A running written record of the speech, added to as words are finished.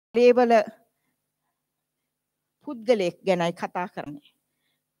ලේවල පුද්ගලයෙක් ගැනයි කතා කරන්නේ.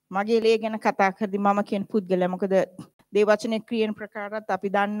 මගේ ලේ ගැන කතා කරද්දී මම කියන පුද්ගලයා මොකද දේවචනේ ක්‍රියන ප්‍රකාරات අපි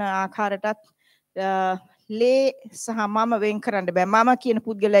දන්න ආකාරයටත් ලේ සහ මම වෙන් කරන්න බෑ. මම කියන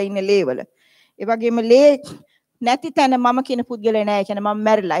පුද්ගලයා ඉන්නේ ලේවල. ඒ වගේම ලේ නැති තැන මම කියන පුද්ගලයා නෑ. ඒ කියන්නේ මම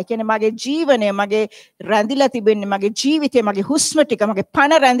මැරිලා. ඒ කියන්නේ මගේ ජීවනය මගේ රැඳිලා තිබෙන්නේ මගේ ජීවිතේ මගේ හුස්ම ටික මගේ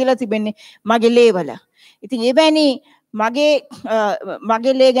පණ රැඳිලා තිබෙන්නේ මගේ ලේවල. ඉතින් එවැනි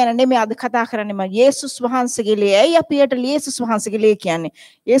මගේ ලේ ගැන නෙමෙයි අද කතා කරන්නේ මම යේසුස් වහන්සේගේ ලේ. ඇයි අපිට යේසුස් වහන්සේගේ ලේ කියන්නේ?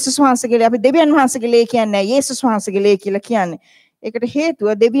 යේසුස් වහන්සේගේ ලේ අපි දෙවියන් වහන්සේගේ ලේ කියන්නේ නැහැ. යේසුස් වහන්සේගේ ලේ කියලා කියන්නේ. ඒකට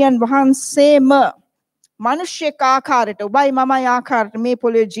හේතුව දෙවියන් වහන්සේම මිනිස්සෙක් ආකාරයට ඔබයි මමයි ආකාරයට මේ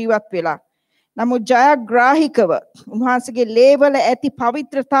පොළොවේ ජීවත් වෙලා. නමුත් ජයග්‍රාහිකව උන්වහන්සේගේ ලේවල ඇති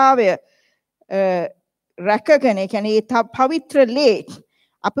පවිත්‍රතාවය රැකගෙන ඒ කියන්නේ ඒ පවිත්‍ර ලේ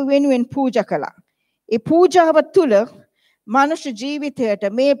අප වෙනුවෙන් පූජා කළා. ඒ පූජාව තුළ මනුෂ්‍ය ජීවිතයට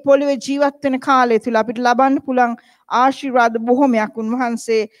මේ පොළොවේ ජීවත් වෙන කාලය තුළ අපිට ලබන්න පුළුවන් ආශිර්වාද බොහොමයක්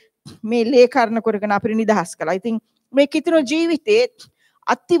උන්වහන්සේ මේ ලේ කරන කරගෙන අපිට නිදහස් කළා. ඉතින් මේ කිතුණු ජීවිතේ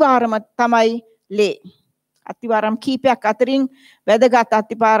අත්තිවාරම තමයි ලේ. අත්තිවාරම් කීපයක් අතරින් වැදගත්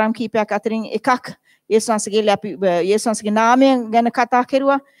අත්තිවාරම් කීපයක් අතරින් එකක් යේසුස්ගේ නාමය ගැන කතා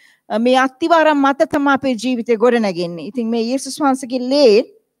කරුවා. මේ අත්තිවාරම් මත තමයි අපේ ජීවිතේ ගොඩනගන්නේ. ඉතින් මේ යේසුස් වහන්සේගේ ලේ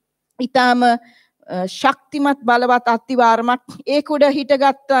ඊටාම ශක්තිමත් බලවත් අත්තිවාරමක්. ඒක උඩ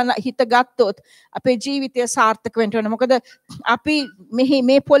හිටගත්තොත් අපේ ජීවිතය සාර්ථක වෙන්න ඕන. මොකද අපි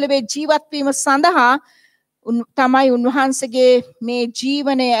මේ පොළවේ ජීවත් වීම සඳහා තමයි උන්වහන්සේගේ මේ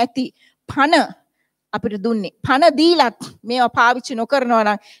ජීවනයේ ඇති පණ අපිට දුන්නේ. පණ දීලත් මේවා පාවිච්චි නොකරනවා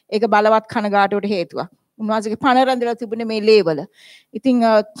නම් ඒක බලවත් කනගාටුවට හේතුවක්. උන්වහන්සේගේ පණ රැඳිලා තිබුණේ මේ ලේවල. ඉතින්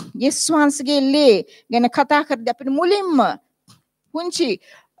යේසුස් වහන්සේගේ ලේ ගැන කතා කරද්දී අපිට මුලින්ම පුංචි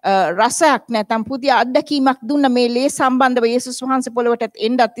රසයක් නැත්නම් පුදිය අත්දැකීමක් දුන්න මේ ලේ සම්බන්ධව යේසුස් වහන්සේ පොළොවට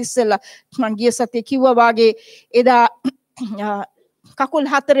එන්නත් ඉස්සෙල්ලා මම ගිය සතියේ කිව්වා වාගේ එදා කකුල්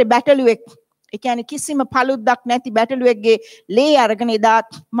හතරේ බැටළුවෙක් ඒ කියන්නේ කිසිම පළුද්දක් නැති බැටළුවෙක්ගේ ලේ අරගෙන එදා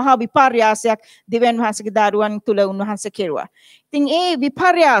මහා විපර්යාසයක් දෙවියන් වහන්සේගේ දරුවන් තුල උන්වහන්සේ කෙරුවා. ඉතින් ඒ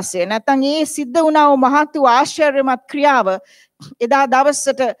විපර්යාසය නැත්නම් ඒ සිද්ධ වුණා වූ මහත් වූ ආශ්චර්යමත් ක්‍රියාව එදා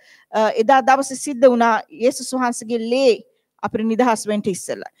දවසේ සිද්ධ වුණා යේසුස් වහන්සේගේ ලේ අපිට නිදහස් වෙන්න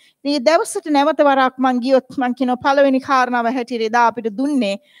ඉස්සෙල්ලා. මේ දවසට නැවත වරක් මං ගියොත් මං කියන පළවෙනි කාරණාව හැටියට එදා අපිට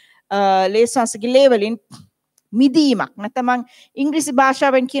දුන්නේ ලේසන්ස්ගේ ලේවලින් මිදීමක්. නැත්නම් මං ඉංග්‍රීසි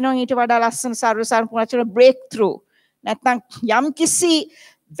භාෂාවෙන් කියනවා ඊට වඩා ලස්සන සර්වසම්පූර්ණ වචන break through. නැත්නම් යම්කිසි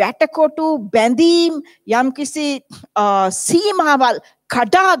වැටකොටු බැඳීම් යම්කිසි සීමාවල්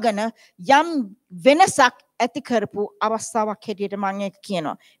කඩාගෙන යම් වෙනසක් ඇති කරපු අවස්ථාවක් හැටියට මම ඒක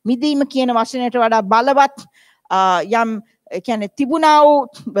කියනවා. මිදීම කියන වචනයට වඩා බලවත් යම් කියන්නේ තිබුණා වූ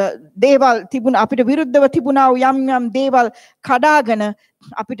දේවල් අපිට විරුද්ධව තිබුණා වූ යම් දේවල් කඩාගෙන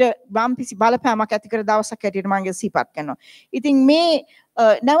අපිට වම්පිසි බලපෑමක් ඇති කර දවසක් හැටියට මම සිහිපත් කරනවා. ඉතින් මේ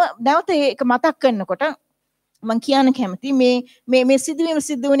නැවත ඒක මතක් කරනකොට මම කියන්න කැමති මේ සිදුවීම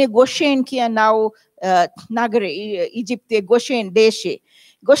සිද්ධ වුණේ ගෝෂෙන් කියනා වූ නගරේ ඊජිප්තයේ ගෝෂෙන් දේශයේ.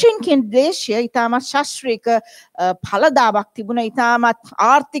 ගෝෂෙන් කියන දේශය ඊටමත් ශාස්ත්‍රීය ඵලදාවක් තිබුණා. ඊටමත්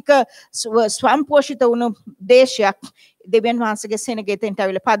ආර්ථික ස්වයංපෝෂිත වුණු දේශයක්. දෙවියන් වහන්සේගේ සෙනගේ තෙන්ට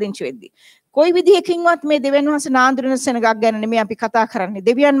අවිල පදිංචි වෙද්දී කොයි විදිහකින්වත් මේ දෙවියන් වහන්සේ නාඳුනන සෙනගක් ගැන නෙමෙයි අපි කතා කරන්නේ.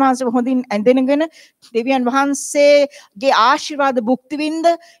 දෙවියන් වහන්සේ හොඳින් ඇඳෙනගෙන දෙවියන් වහන්සේගේ ආශිර්වාද භුක්ති විඳ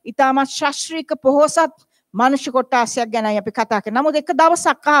ඊටමත් ශාස්ත්‍රීය පොහොසත් මනුෂ්‍ය කොටාසයක් ගැනයි අපි කතා කරන්නේ. නමුත් එක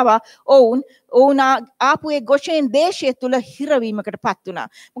දවසක් ආවා ඔවුන් ආපු ඒ ගෝෂෙන් දේශය තුල හිරවීමකටපත් වුණා.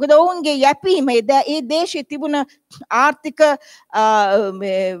 මොකද ඔවුන්ගේ යැපීම ඒ දේශයේ තිබුණ ආර්ථික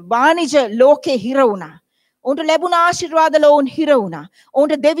වාණිජ ලෝකේ හිර වුණා. ඔවුන්ට ලැබුණ ආශිර්වාදවල ඔවුන් හිර වුණා.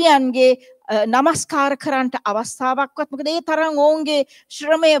 ඔවුන්ට දෙවියන්ගේ නමස්කාර කරන්නට අවස්ථාවක්වත් මොකද ඒ තරම් ඔවුන්ගේ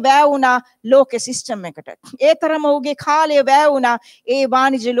ශ්‍රමය වැය වුණා ලෝක සිස්ටම් එකට. ඒ තරම් ඔවුන්ගේ කාලය වැය වුණා ඒ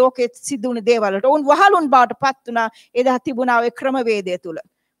වාණිජ ලෝකයේ සිදු වුණ දේවල් වලට. ඔවුන් වහලුන් බාටපත් වුණා එදා තිබුණා ඒ ක්‍රමවේදය තුල.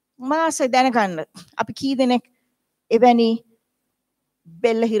 මාසෙ දැනගන්න අපි කී දෙනෙක් එවැනි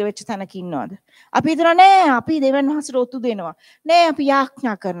බෙල්ල හිර වෙච්ච තැනක ඉන්නවද? අපි හිතනවා නෑ අපි දෙවියන් වහන්සේට ඔත්තු දෙනවා. නෑ අපි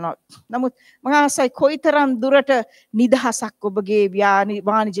යාඥා කරනවා. නමුත් මම ආසයි කොයිතරම් දුරට නිදහසක් ඔබගේ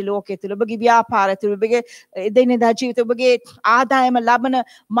වාණිජ ලෝකයේ තුල ඔබගේ ව්‍යාපාරය තුල ඔබගේ එදිනෙදා ජීවිතේ ඔබගේ ආදායම ලබන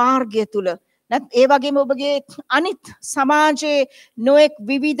මාර්ගය තුල නැත් ඒ වගේම ඔබගේ අනිත් සමාජයේ නොඑක්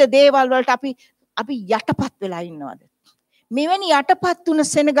විවිධ දේවල් වලට අපි යටපත් වෙලා ඉන්නවද? මෙවැනි යටපත් වුණ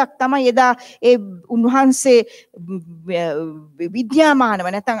සෙනගක් තමයි එදා ඒ උන්වහන්සේ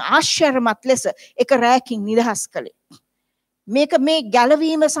විද්‍යාමානව නැත්නම් ආශ්චර්යමත් ලෙස එක රැයකින් නිදහස් කළේ. මේක මේ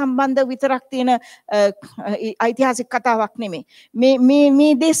ගැලවීම සම්බන්ධ විතරක් තියෙන ඓතිහාසික කතාවක් නෙමෙයි.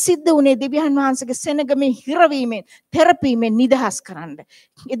 මේ දේ සිද්ධ වුණේ දෙවියන් වහන්සේගේ සෙනග මේ හිරවීමෙන්, තෙරපීමෙන් නිදහස් කරන්න.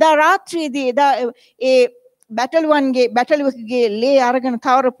 එදා රාත්‍රියේදී එදා ඒ බැටළුවන්ගේ ලේ අරගෙන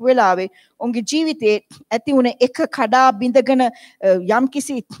තවරපු වෙලාවේ ඔවුන්ගේ ජීවිතේ ඇති වුණ එක කඩා බිඳගෙන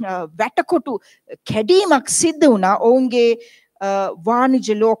යම්කිසි වැටකොටු කැඩීමක් සිද්ධ වුණා ඔවුන්ගේ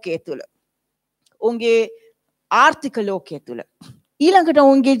වාණිජ්‍ය ලෝකයේ තුල. ඔවුන්ගේ ආර්ථික ලෝකයේ තුල. ඊළඟට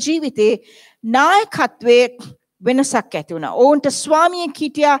ඔවුන්ගේ ජීවිතේ නායකත්වයේ වෙනසක් ඇති වුණා. ඔවුන්ට ස්වාමියෙක්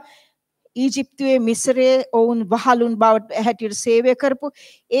හිටියා ඊජිප්තුවේ මිස්රයේ ඔවුන් වහලුන් බවට හැටියට සේවය කරපු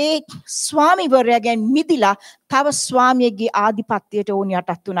ඒ ස්වාමිවරයාගෙන් මිදිලා තව ස්වාමියෙක්ගේ ආධිපත්‍යයට ඔවුන්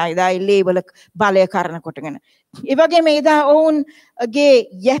යටත් වුණා. එදා ඒ ලේවල බලය කරන කොටගෙන. ඒ වගේම එදා ඔවුන්ගේ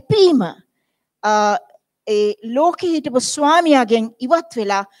යැපීම ඒ ලෝකෙ හිටපු ස්වාමියාගෙන් ඉවත්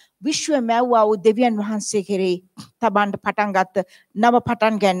වෙලා විශ්ව මැව්වා වූ දෙවියන් වහන්සේ කෙරෙහි තබන්න පටන් ගත්ත නව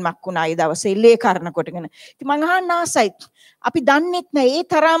පටන් ගැන්මක් වුණා ඒ දවසේ ලේ කරන කොටගෙන. ඉතින් මං අහන්න ආසයි. අපි දන්නෙත් නෑ ඒ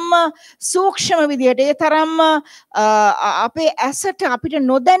තරම්ම සූක්ෂම විදියට ඒ තරම්ම අපේ ඇසට අපිට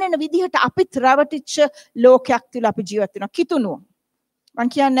නොදැනෙන විදිහට අපිත් රැවටිච්ච ලෝකයක් තුල අපි ජීවත් වෙනවා. කිතුණුව. මං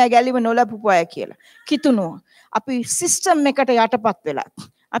කියන්නේ ගැලිව නොලපුපු අය කියලා. කිතුණුව. අපි සිස්ටම් එකට යටපත් වෙලා.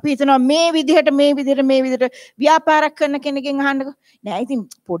 අපි හිතනවා මේ විදිහට ව්‍යාපාරයක් කරන කෙනකින් අහන්නකො නෑ ඉතින්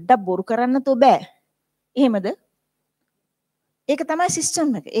පොඩ්ඩක් බොරු කරන්න තෝ බෑ. එහෙමද? ඒක තමයි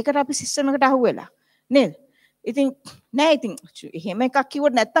සිස්ටම් එක. ඒකට අපි සිස්ටම් එකට අහු වෙලා. නේද? ඉතින් නෑ ඉතින් එහෙම එකක්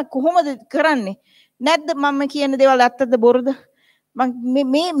කිව්වොත් නැත්තම් කොහොමද කරන්නේ? නැද්ද මම කියන දේවල් ඇත්තද බොරුද?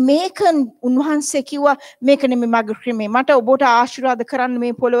 මේක උන්වහන්සේ කිව්වා මේක නෙමෙයි මගේ ක්‍රමය. මට ඔබට ආශිර්වාද කරන්න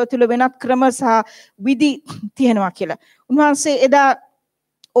මේ පොළොව තුල වෙනත් ක්‍රම සහ විදි තියෙනවා කියලා. උන්වහන්සේ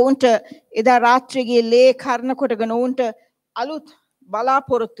ඔවුන්ට එදා රාත්‍රියේ ලේ කරන කොටගෙන ඔවුන්ට අලුත්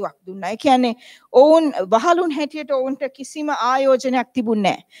බලාපොරොත්තුවක් දුන්නා. ඒ කියන්නේ ඔවුන් වහලුන් හැටියට ඔවුන්ට කිසිම ආයෝජනයක්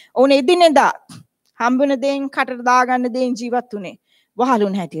තිබුණේ නැහැ. ඔවුන් එදිනෙදා හම්බෙන දේෙන් කටට දාගන්න දේෙන් ජීවත් වුණේ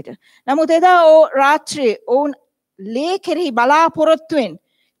වහලුන් හැටියට. නමුත් එදා රාත්‍රියේ ඔවුන් ලේ කෙරෙහි බලාපොරොත්තුෙන්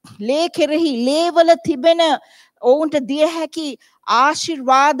ලේ කෙරෙහි ලේවල තිබෙන ඔවුන්ට දිය හැකි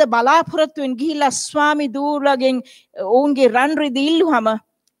ආශිර්වාද බලාපොරොත්තුෙන් ගිහිලා ස්වාමි දූරලගෙන් ඔවුන්ගේ රන් රිදී ඉල්ලුවම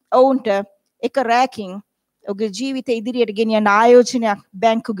ඔවුන්ට එක රැකින් ඔහුගේ ජීවිතය ඉදිරියට ගෙනියන ආයෝජනයක්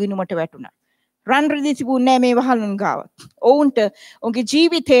බැංකු ගිණුමට වැටුණා. රන් රිදී තිබුණේ නැහැ මේ වහලුන් ගාව. ඔවුන්ට ඔහුගේ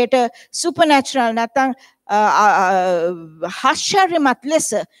ජීවිතයට සුපර්නැචරල් නැත්නම් ආශ්චර්යමත් ලෙස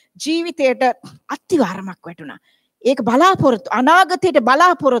ජීවිතයට අත්විවරමක් වැටුණා. ඒක බලාපොරොත්තු අනාගතයට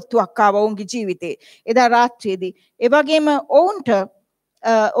බලාපොරොත්තුවක් ආවා ඔවුන්ගේ ජීවිතේ. එදා රාත්‍රියේදී ඒ වගේම ඔවුන්ට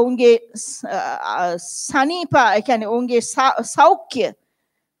ඔවුන්ගේ සනීප ඒ කියන්නේ ඔවුන්ගේ සෞඛ්‍ය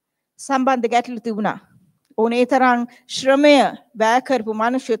සම්බන්ධ ගැටලු තිබුණා. ඔවුන් ඒ තරම් ශ්‍රමය වැය කරපු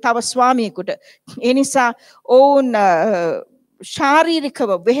මිනිස්සු තව ස්වාමියෙකුට. ඒ නිසා ඔවුන්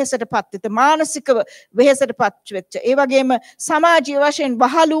ශාරීරිකව වෙහෙසටපත් වෙත මානසිකව වෙහෙසටපත් වෙච්ච. ඒ වගේම සමාජීය වශයෙන්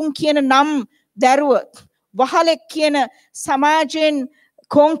වහලුන් කියන නම් දරුව වහලෙක් කියන සමාජයෙන්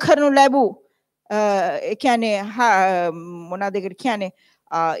කොන් කරනු ලැබූ ඒ කියන්නේ මොනවාද ඒකට කියන්නේ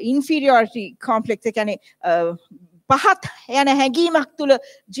inferiority complex ඒ කියන්නේ පහත් යන හැඟීමක් තුල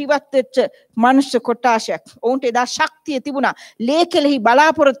ජීවත් වෙච්ච මනුෂ්‍ය කොටාශයක්. ඔවුන්ට එදා ශක්තිය තිබුණා. ලේ කෙලෙහි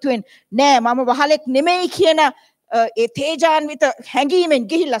බලාපොරොත්තුෙන් නෑ මම වහලෙක් නෙමෙයි කියන ඒ තේජාන්විත හැඟීමෙන්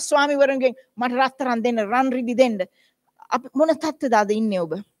ගිහිල්ලා ස්වාමිවරුන්ගෙන් මට රත්තරන් දෙන්න රන් රිදි දෙන්න. අපි මොන තත්ත්වයකද ඉන්නේ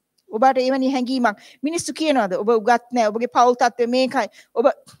ඔබ? ඔබට එවැනි හැඟීමක් මිනිස්සු කියනවාද ඔබ උගත් නෑ ඔබගේ පෞල් තත්ත්වය මේකයි ඔබ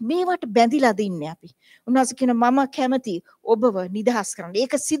මේවට බැඳිලාද ඉන්නේ අපි. උන්වහන්සේ කියනවා මම කැමති ඔබව නිදහස් කරන්න.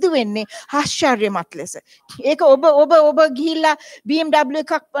 ඒක සිදු වෙන්නේ ආශ්චර්යමත් ලෙස. ඒක ඔබ ගිහිල්ලා BMW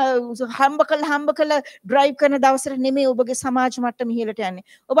එකක් හම්බ කළා ඩ්‍රයිව් කරන දවසට නෙමෙයි ඔබගේ සමාජ මට්ටම ඉහළට යන්නේ.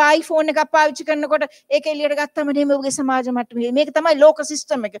 ඔබ iPhone එකක් පාවිච්චි කරනකොට ඒක එළියට ගත්තම නෙමෙයි ඔබගේ සමාජ මට්ටම. මේක තමයි ලෝක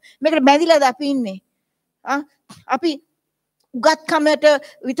සිස්ටම් එක. මේකට බැඳිලාද අපි ඉන්නේ? අපි උගත්කමට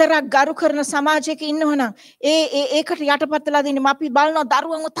විතරක් ගරු කරන සමාජයක ඉන්නවනම් ඒකට යටපත් වෙලා දින්නේ අපි බලනවා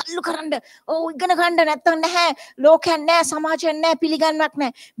දරුවන්ව තල්ලු කරන්න ඉගෙන ගන්න නැත්තම් නැහැ ලෝකයක් නැහැ සමාජයක් නැහැ පිළිගන්නවක්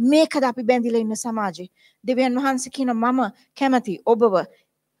නැහැ මේකද අපි බැඳිලා ඉන්න සමාජේ දෙවියන් වහන්සේ කියන මම කැමති ඔබව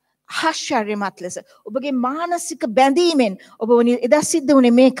ආශ්චර්යමත් ලෙස ඔබගේ මානසික බැඳීමෙන් ඔබව එදා සිද්ධ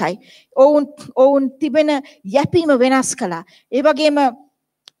වුණේ මේකයි ඔවුන් තිබෙන යැපීම වෙනස් කළා ඒ වගේම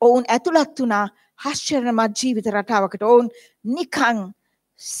ඔවුන් ඇතුළත් වුණා ආශ්චර්යමත් ජීවිත රටාවකට ඔවුන් නිකන්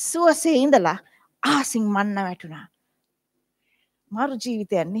සුවසේ ඉඳලා ආසින් මන්න වැටුණා. මාරු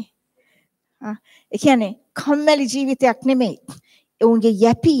ජීවිතයක් නේ. ඒ කියන්නේ කම්මැලි ජීවිතයක් නෙමෙයි. ඔවුන්ගේ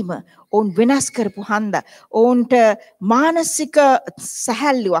යැපීම ඔවුන් වෙනස් කරපු හන්ද ඔවුන්ට මානසික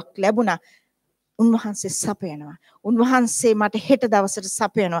සැහැල්ලුවක් ලැබුණා. උන්වහන්සේ සපයනවා. උන්වහන්සේ මට හෙට දවසට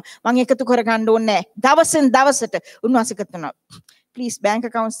සපයනවා. මම එකතු කරගන්න ඕනේ නැහැ. දවසෙන් දවසට උන්වහන්සේ කරනවා. ප්ලීස් බැංක්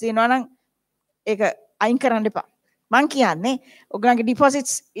account තියෙනවා නම් ඒක අයින් කරන්න එපා. මං කියන්නේ ඔයගලගේ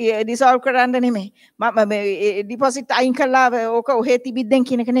ඩිපොසිට්ස් ඩිසෝල්ව් කරන්න නෙමෙයි. මම මේ ඩිපොසිට් අයින් කළා ඕක ඔහෙ තිබිද්දෙන්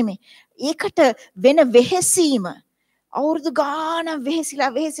කියන එක නෙමෙයි. ඒකට වෙන වෙහෙසීම අවුරුදු ගාණක්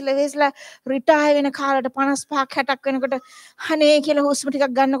වෙහෙසිලා රිටයර් වෙන කාලට 55ක් 60ක් වෙනකොට අනේ කියලා හුස්ම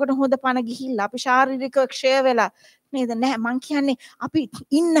ටිකක් ගන්නකොට හොඳ පණ ගිහිල්ලා අපි ශාරීරික ක්ෂය වෙලා නේද? නැහැ මං කියන්නේ අපි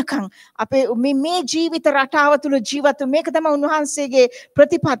ඉන්නකම් අපේ මේ ජීවිත රටාව තුල ජීවත් මේක තමයි උන්වහන්සේගේ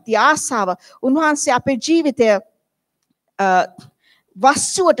ප්‍රතිපත්ති ආසාව. උන්වහන්සේ අපේ ජීවිතය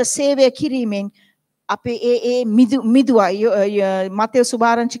වස්තුවට සේවය කිරීමෙන් අපේ ඒ මිදුවයි මතේ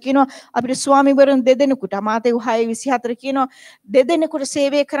සුභාරංචි කියනවා අපිට ස්වාමීවරුන් දෙදෙනෙකුට මාතේ 6:24 කියනවා දෙදෙනෙකුට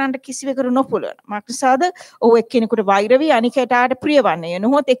සේවය කරන්න කිසිවෙකුට නොපුළවන. මාක්සාද ඔව් එක්කෙනෙකුට වෛර වී අනිකටට ප්‍රියවන්නේ.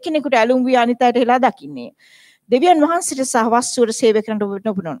 නොහොත් එක්කෙනෙකුට ඇලුම් වී අනිතට හෙලා දකින්නේ. දෙවියන් වහන්සේට සහ වස්තුවට සේවය කරන්න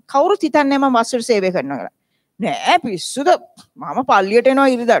නොපුළවන. කවුරුත් හිතන්නේ මම වස්තුවට සේවය කරනවා කියලා. නෑ පිස්සුද? මම පල්ලියට එනවා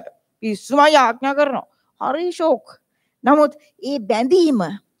ඉරිදාට. පිස්සුම යාඥා කරනවා. හරි ෂෝක්. නමුත් ඒ බැඳීම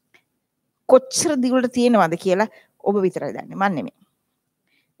කොච්චර දිගට තියෙනවද කියලා ඔබ විතරයි දන්නේ මන් නෙමෙයි.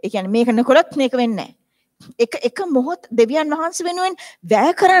 ඒ කියන්නේ මේක නකොලත් මේක වෙන්නේ නැහැ. එක මොහොත දෙවියන් වහන්සේ වෙනුවෙන්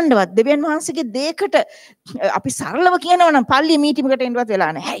වැය කරන්නවත් දෙවියන් වහන්සේගේ දෙයකට අපි සරලව කියනවා නම් පල්ලිය මීටිමකට එන්නවත්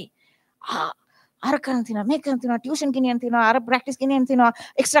වෙලා නැහැ. අර කරන් තියනවා මේක කරන් තියනවා ටියුෂන් ගෙනියන් තියනවා අර ප්‍රැක්ටිස් ගෙනියන් තියනවා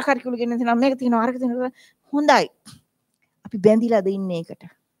එක්ස්ට්‍රා කරිකුලර් ගෙනියන් තියනවා මේක තියනවා අරක තියනවා හොඳයි. අපි බැඳිලාද ඉන්නේ ඒකට.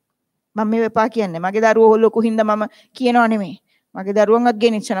 මම මේ වෙපා කියන්නේ මගේ දරුවෝ ලොකු හින්දා මම කියනවා නෙමෙයි. මගේ දරුවන්වත්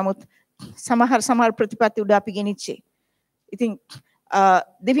ගෙනිච්ච නමුත් සමහර ප්‍රතිපත්ති උඩ අපි ගෙනිච්චේ. ඉතින්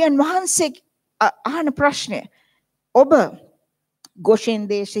දෙවියන් වහන්සේ අහන ප්‍රශ්නය ඔබ ගෝෂෙන්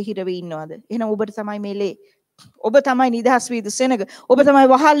දේශේ හිරවි ඉන්නවද? එහෙනම් ඔබට තමයි මේ ලේ. ඔබ තමයි නිදහස් වීද සෙනග. ඔබ තමයි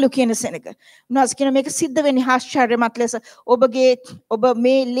වහල්ලු කියන සෙනග. උන්වහන්සේ කියන මේක සිද්ධ වෙන්නේ ආශ්චර්යමත් ලෙස ඔබ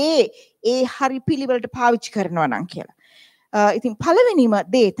මේ ලේ ඒ හරි පිළිවෙලට පාවිච්චි කරනවා නම් කියලා. ඉතින් පළවෙනිම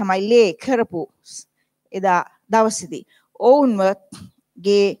දේ තමයි ලේ කරපු එදා දවසේදී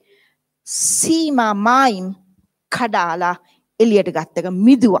ඔවුන්ගේ සීමා මායිම් කඩාලා එළියට ගත්තක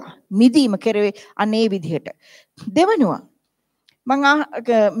මිදීම කරේ අනේ විදිහට. දෙවනුව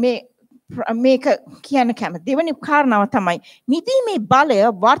මේක කියන්න කැමති දෙවනි කාරණාව තමයි මිදීමේ බලය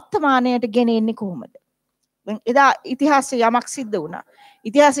වර්තමානයට ගෙන එන්නේ කොහොමද? එදා ඉතිහාසයේ යමක් සිද්ධ වුණා.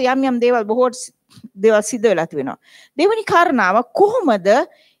 ඉතිහාසයේ යම් දේවල් බොහෝ දේවල් සිද්ධ වෙලා තියෙනවා. දෙවනි කාරණාව කොහොමද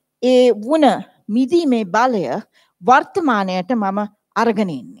ඒ වුණ මිදීමේ බලය වර්තමානයට මම අරගෙන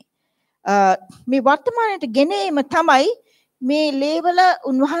ඉන්නේ. මේ වර්තමානයට ගෙනීම තමයි මේ ලේවල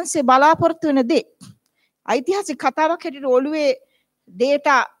උන්වහන්සේ බලාපොරොත්තු වෙන දේ. ඓතිහාසික කතාවක් හැටියට ඔළුවේ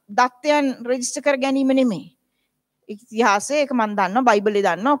data දත්තයන් රෙජිස්ටර් කර ගැනීම නෙමෙයි. ඉතිහාසය ඒක මම දන්නවා බයිබලේ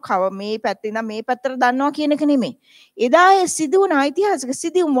දන්නවා මේ පැත්තේ ඉඳන් මේ පැත්තට දන්නවා කියන එක නෙමෙයි. එදා ඒ සිදු වුණ ඓතිහාසික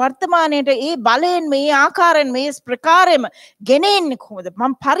සිදුවීම් වර්තමානයට ඒ බලයෙන් මේ ආකාරයෙන් මේ ප්‍රකාරයෙන්ම ගෙන එන්නේ කොහොමද?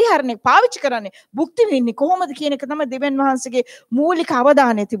 මම පරිහරණය පාවිච්චි කරන්නේ භුක්ති විඳින්නේ කොහොමද කියන එක තමයි දෙවියන් වහන්සේගේ මූලික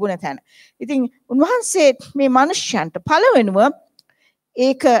අවධානය තිබුණ තැන. ඉතින් උන්වහන්සේ මේ මිනිස්යන්ට පළවෙනුව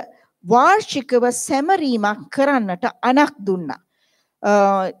ඒක වාර්ෂිකව සැමරීමක් කරන්නට අනක් දුන්නා.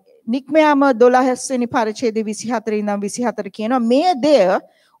 නික්මයාම 12 වෙනි පරිච්ඡේදයේ 24 ඉඳන් 24 කියනවා මේ දෙය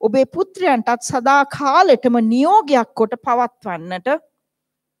ඔබේ පුත්‍රයන්ටත් සදා කාලෙටම නියෝගයක් කොට පවත්වන්න.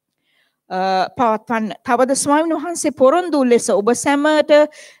 තවද ස්වාමීන් වහන්සේ පොරොන්දු ලෙස ඔබ සැමට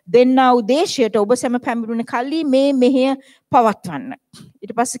දෙන්නා උදේශයට ඔබ සැම පැමිණුණ කල්ලි මේ මෙහෙය පවත්වන්න.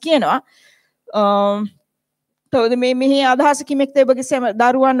 ඊට පස්සේ කියනවා තවද මේ මෙහි අදහස කිමෙක්ද ඔබගේ සැම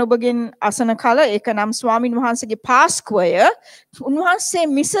දරුවන් ඔබගෙන් අසන කල ඒක නම් ස්වාමින් වහන්සේගේ පාස්කුවය උන්වහන්සේ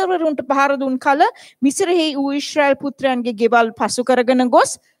මිසරවරුන්ට පහර දුන් කල මිසරෙහි වූ ඊශ්‍රායල් පුත්‍රයන්ගේ ගෙවල් පසු කරගෙන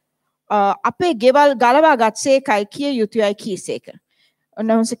ගොස් අපේ ගෙවල් ගලවා ගත්සේකයි කිය යුතුයයි කීසේක.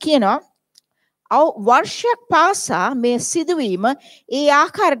 උන්වහන්සේ කියනවා වර්ෂයක් පාසා මේ සිදුවීම ඒ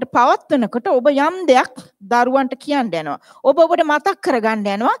ආකාරයට පවත්වනකොට ඔබ යම් දෙයක් දරුවන්ට කියන්න යනවා. ඔබට මතක් කරගන්න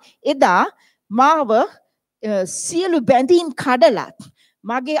යනවා එදා මාව සියලු බැඳීම් කඩලත්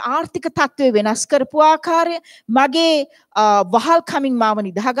මගේ ආර්ථික තත්ත්වය වෙනස් කරපු ආකාරය මගේ වහල්කමින් මාව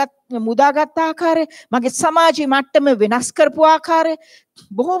මුදාගත් ආකාරය මගේ සමාජයේ මට්ටම වෙනස් කරපු ආකාරය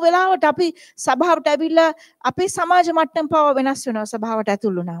බොහෝ වෙලාවට අපි සභාවට ඇවිල්ලා අපේ සමාජ මට්ටම පව වෙනස් වෙනවා සභාවට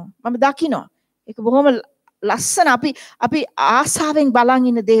ඇතුල් වුණාම මම දකිනවා ඒක බොහොම ලස්සන අපි ආසාවෙන් බලන්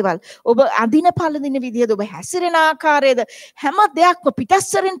ඉන්න දේවල් ඔබ අදින පළඳින විදියද ඔබ හැසිරෙන ආකාරයද හැම දෙයක්ම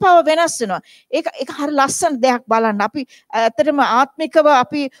පිටස්සරින් පව වෙනස් වෙනවා ඒක හරි ලස්සන දෙයක් බලන්න අපි ඇත්තටම ආත්මිකව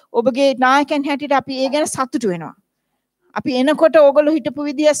අපි ඔබගේ නායකයන් හැටියට අපි ඒ ගැන සතුටු වෙනවා අපි එනකොට ඕගොල්ලෝ හිටපු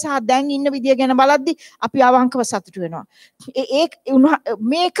විදිය සහ දැන් ඉන්න විදිය ගැන බලද්දි අපි අවංකව සතුටු වෙනවා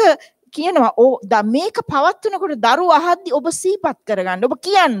මේක කියනවා මේක පවත්වනකොට දරුවෝ අහද්දි ඔබ සිහිපත් කරගන්න. ඔබ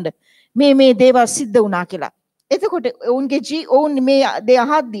කියන්න මේ දේවල් සිද්ධ වුණා කියලා. එතකොට ඔවුන් මේ දේ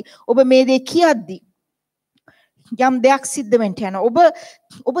අහද්දි ඔබ මේ දේ කියද්දි යම් දෙයක් සිද්ධ වෙන්න යනවා.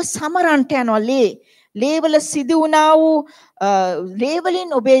 ඔබ සමරන්ට යනවා ලේවල සිදු වුණා වූ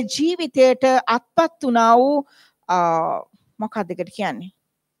ලේවලින් ඔබේ ජීවිතයට අත්පත් වුණා වූ මොකක්ද ඒකට කියන්නේ?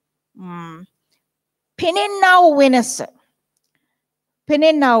 පෙනෙන්නා වූ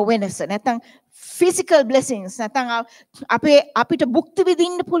වෙනස නැත්නම් physical blessings නැත්නම් අපිට භුක්ති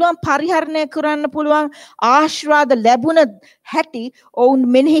විඳින්න පුළුවන් පරිහරණය කරන්න පුළුවන් ආශිර්වාද ලැබුණ හැටි ඔවුන්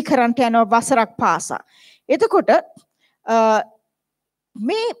මෙනෙහි කරන්ට යනවා වසරක් පාසා. එතකොට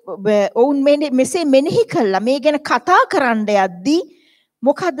ඔවුන් මෙසේ මෙනෙහි කළා මේ ගැන කතා කරන්න යද්දී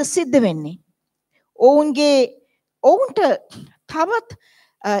මොකද්ද සිද්ධ වෙන්නේ? ඔවුන්ට තවත්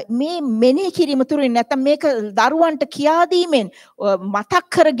මේ මෙනෙහි කිරීම තුරින් නැත්නම් මේක දරුවන්ට කියා දීමෙන් මතක්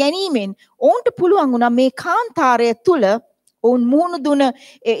කර ගැනීමෙන් ඔවුන්ට පුළුවන් වුණා මේ කාන්තාරය තුල ඔවුන් මුහුණ දුන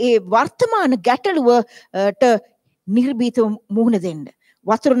ඒ වර්තමාන ගැටලුවට නිර්භීතව මුහුණ දෙන්න.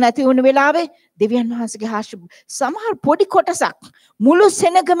 වතුර නැති වුණ වෙලාවේ දෙවියන් වහන්සේගේ සමහර පොඩි කොටසක් මුළු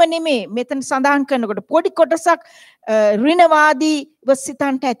සෙනගම නෙමේ මෙතන සඳහන් කරනකොට පොඩි කොටසක් ඍණවාදීව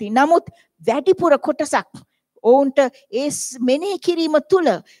සිතන්ට ඇති. නමුත් වැඩිපුර කොටසක් ඔවුන්ට ඒ මෙනෙහි කිරීම තුළ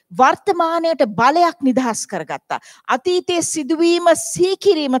වර්තමානයට බලයක් නිදහස් කරගත්තා. අතීතයේ සිදුවීම සිහි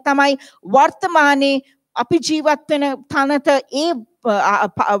කිරීම තමයි වර්තමානයේ අපි ජීවත් වෙන තැනට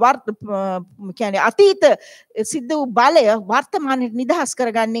කියන්නේ අතීත සිද්ධ වූ බලය වර්තමානයේ නිදහස්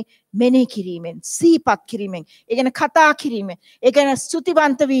කරගන්නේ මෙනෙහි කිරීමෙන්, සිහිපත් කිරීමෙන්, ඒ ගැන කතා කිරීමෙන්, ඒ ගැන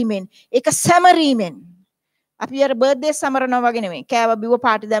ස්තුතිවන්ත වීමෙන්, ඒක සැමරීමෙන්. අපි අර බර්ත්ඩේ සමරනවා වගේ නෙමෙයි. කෑව බිව්ව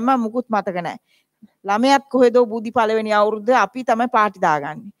පාටි දැම්මා මුකුත් මතක නැහැ. ළමයාත් කොහෙදෝ බුදි පළවෙනි අවුරුද්ද අපි තමයි පාටි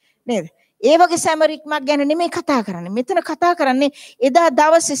දාගන්නේ. නේද? ඒ වගේ සැමරීමක් ගැන නෙමෙයි කතා කරන්නේ. මෙතන කතා කරන්නේ එදා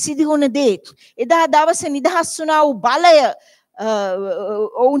දවසේ සිදු වුණ දේ. එදා දවසේ නිදහස් වුණා වූ බලය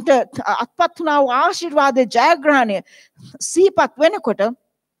ඔවුන්ට අත්පත් වුණා වූ ආශිර්වාදයේ ජයග්‍රහණය සිහිපත් වෙනකොට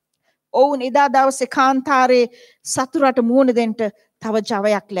ඔවුන් එදා දවසේ කාන්තාරේ සතුරට මුහුණ දෙන්න තව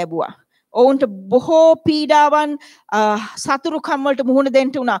ජවයක් ලැබුවා. ඔවුන්ට බොහෝ පීඩාවන් සතුරුකම් වලට මුහුණ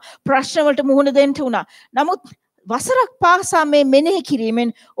දෙන්න වුණා. ප්‍රශ්න වලට මුහුණ දෙන්න වුණා. නමුත් වසරක් පාසා මේ මෙනෙහි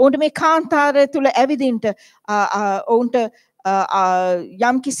කිරීමෙන් ඔවුන්ට මේ කාන්තාරය තුල ඇවිදින්න ඔවුන්ට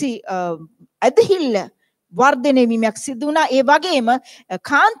යම්කිසි ඇදහිල්ල වර්ධනය වීමක් සිදු වුණා. ඒ වගේම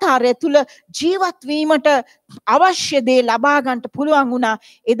කාන්තාරය තුල ජීවත් වීමට අවශ්‍ය දේ ලබා ගන්නට පුළුවන් වුණා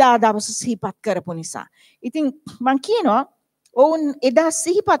එදා දවස සිහිපත් කරපු නිසා. ඉතින් මම කියනවා ඔවුන් එදා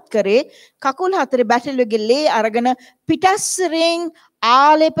සිහිපත් කරේ කකුල් හතරේ බැටළුවගේ ලේ අරගෙන පිටස්සරෙන්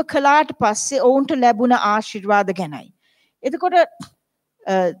ආලේප කළාට පස්සේ ඔවුන්ට ලැබුණ ආශිර්වාද ගැනයි. එතකොට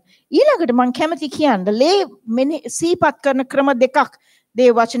ඊළඟට මම කැමති කියන්න ලේ සිහිපත් කරන ක්‍රම දෙකක්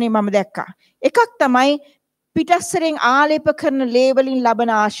දේව වචනේ මම දැක්කා. එකක් තමයි පිටස්සරෙන් ආලේප කරන ලේ වලින්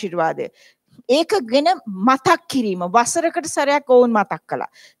ලබන ආශිර්වාදය. ඒක ගැන මතක් කිරීම වසරකට සැරයක් ඔවුන් මතක්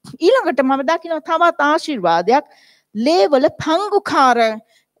කළා. ඊළඟට මම දකිනවා තවත් ආශිර්වාදයක් ලේවල පංගුකාර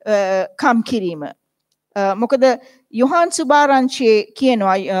කම් කිරීම. මොකද යොහාන් සුභාරංචියේ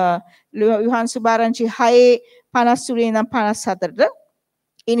කියනවා යොහාන් සුභාරංචි 6:53 ඉඳන් 54ට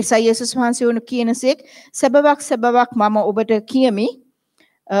ඒ නිසා යේසුස් වහන්සේ වුණ කියනසේක් සබවක් මම ඔබට කියමි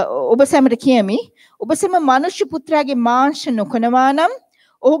ඔබ සැමට කියමි ඔබ සැම මනුෂ්‍ය පුත්‍රයාගේ මාංශ නොකනවා නම්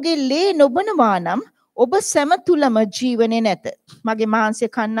ඔහුගේ ලේ නොබනවා නම් ඔබ සැම තුලම ජීවනේ නැත. මගේ මාංශය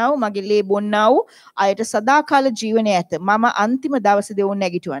කන්නා වූ මගේ ලේ බොන්නා වූ අයට සදාකාල ජීවනය ඇත. මම අන්තිම දවසේදී ඔවුන්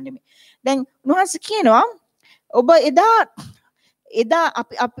නැගිටවන්නේ. දැන් උන්වහන්සේ කියනවා ඔබ එදා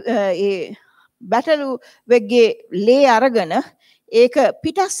ඒ බැටළු වෙග්ගේ ලේ අරගෙන ඒක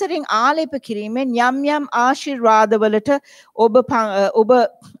පිටස්සරින් ආලේප කිරීමෙන් යම් ආශිර්වාදවලට ඔබ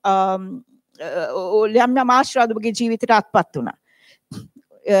යම් ආශිර්වාද ඔබගේ ජීවිතයට අත්පත් වුණා.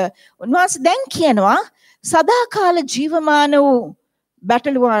 උන්වහන්සේ දැන් කියනවා සදාකාල ජීවමාන වූ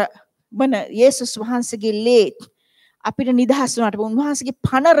බැටළුව වන යේසුස් වහන්සේගේ ලේ අපිට නිදහස් වුණාට උන්වහන්සේගේ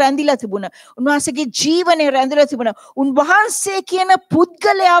පණ රැඳිලා තිබුණ උන්වහන්සේගේ ජීවනය රැඳිලා තිබුණ උන්වහන්සේ කියන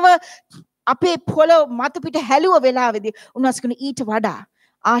පුද්ගලයාව අපේ පොළොව මත පිට හැලුව වෙලාවේදී උන්වහන්සේ කියන ඊට වඩා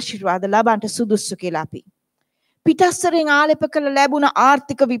ආශිර්වාද ලබන්න සුදුසු කියලා අපි පිටස්සරෙන් ආලේප කළ ලැබුණ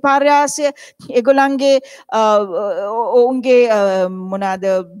ආර්ථික විපර්යාසය ඒගොල්ලන්ගේ ඔවුන්ගේ මොනවාද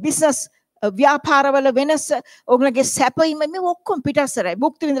බිස්නස් ව්‍යාපාරවල වෙනස ඔයගොල්ලන්ගේ සැපීම මේ ඔක්කොම පිටස්සරයි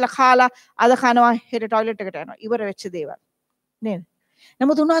භුක්ති විඳලා කාලා අද කනවා හෙට টয়ලට් එකට යනවා ඉවර වෙච්ච දේවල් නේද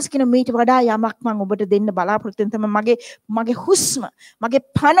නමුත් උන්වහන්සේ කියන මේට වඩා යමක් මම ඔබට දෙන්න බලාපොරොත්තු වෙන තමයි මගේ හුස්ම මගේ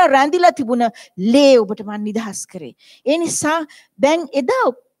පණ රැඳිලා තිබුණ ලේ ඔබට මම නිදහස් කරේ ඒ නිසා දැන් එදා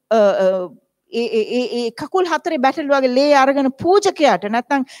ඒ කකුල් හතරේ බැටළු වගේ ලේ අරගෙන පූජකයාට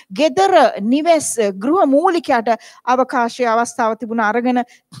නැත්නම් gedara නිවෙස් ගෘහ මූලිකයාට අවකාශය අවස්ථාව තිබුණා අරගෙන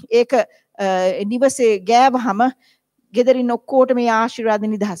ඒක නිවසේ ගෑවහම ගෙදරින් ඔක්කොටම මේ ආශිර්වාද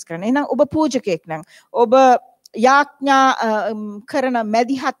නිදහස් කරන. එහෙනම් ඔබ පූජකයෙක් නම් ඔබ යාඥා කරන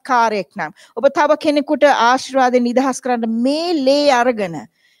මැදිහත්කාරයෙක් නම් ඔබ තව කෙනෙකුට ආශිර්වාද නිදහස් කරන්න මේ ලේ අරගෙන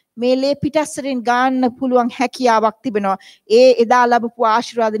මේ ලේ පිටස්සරින් ගන්න පුළුවන් හැකියාවක් තිබෙනවා. ඒ එදා ලැබපු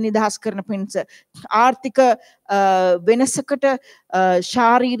ආශිර්වාද නිදහස් කරන පිණිස ආර්ථික වෙනසකට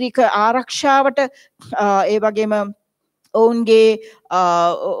ශාරීරික ආරක්ෂාවට ඒ වගේම ඔවුන්ගේ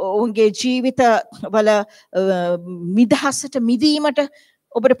ජීවිත වල නිදහසට මිදීමට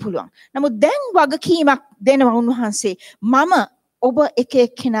ඔබට පුළුවන්. නමුත් දැන් වගකීමක් දෙනවා උන්වහන්සේ. මම ඔබ එක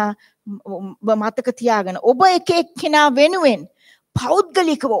එක්කෙනා මතක තියාගෙන ඔබ එක එක්කෙනා වෙනුවෙන්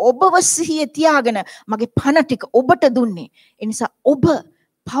පෞද්ගලිකව ඔබව සිහිය තියාගෙන මගේ පණ ටික ඔබට දුන්නේ. ඒ නිසා ඔබ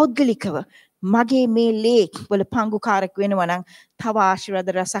පෞද්ගලිකව මගේ මේ ලේ වල පංගුකාරක වෙනවා නම් තව ආශිර්වාද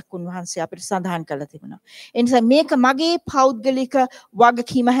රසක් උන්වහන්සේ අපිට සඳහන් කළා තිබුණා. ඒ නිසා මේක මගේ පෞද්ගලික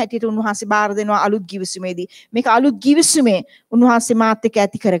වගකීම හැටියට උන්වහන්සේ බාර දෙනවා අලුත් ගිවිසුමේදී. මේක අලුත් ගිවිසුමේ උන්වහන්සේ මාත් එක්ක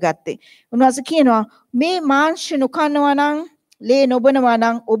ඇති කරගත්තේ. උන්වහන්සේ කියනවා මේ මාංශ නොකනවා නම් ලේ නොබනවා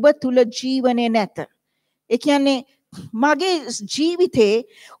නම් ඔබ තුල ජීවනය නැත. ඒ කියන්නේ මගේ ජීවිතේ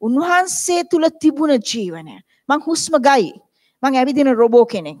උන්වහන්සේ තුල තිබුණ ජීවනය. මං හුස්ම ගයි. මං ඇවිදින රොබෝ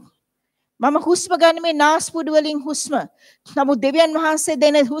කෙනෙක්. මම හුස්ම ගන්න මේ නාස්පුඩු වලින් හුස්ම. නමුත් දෙවියන් වහන්සේ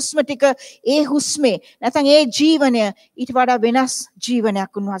දෙන හුස්ම ටික ඒ හුස්මේ නැත්නම් ඒ ජීවනය ඊට වඩා වෙනස්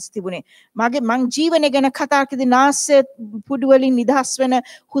ජීවනයක් උන්වහන්සේ තිබුණේ. මං ජීවනය ගැන කතා කරද්දී නාස්පුඩු වලින් නිදහස් වෙන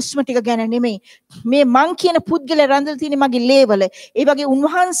හුස්ම ටික ගැන නෙමෙයි. මේ මං කියන පුද්ගලයා රැඳිලා තියෙන මගේ ලේවල. ඒ වගේ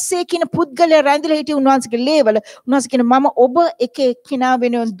උන්වහන්සේ කියන පුද්ගලයා රැඳිලා හිටිය උන්වහන්සේගේ ලේවල. උන්වහන්සේ කියන මම ඔබ එක එක්කෙනා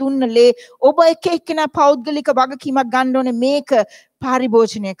වෙනුවෙන් දුන්න ලේ ඔබ එක එක්කෙනා පෞද්ගලික වගකීමක් ගන්න ඕනේ මේක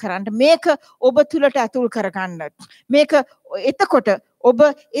පරිභෝජනය කරන්න. මේක ඔබ තුලට ඇතුල් කරගන්න. මේක එතකොට ඔබ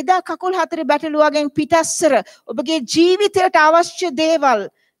එදා කකුල් හතරේ බැටළුවගෙන් පිටස්සර ඔබගේ ජීවිතයට අවශ්‍ය දේවල්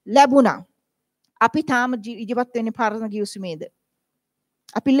ලැබුණා. අපි තාම ජීවත් වෙන්නේ පරණ ගිවිසුමේද?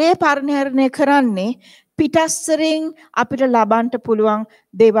 අපි ලේ පරිහරණය කරන්නේ පිටස්සරෙන් අපිට ලබන්න පුළුවන්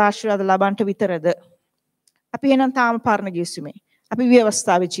දේව ආශිර්වාද ලබන්න විතරද? අපි එහෙනම් තාම පරණ ගිවිසුමේ. අපි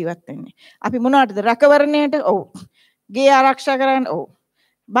ව්‍යවස්ථාවේ ජීවත් වෙන්නේ. අපි මොනවටද? රැකවරණයට? ඔව්. ගේ ආරක්ෂා කරන්න ඔව්.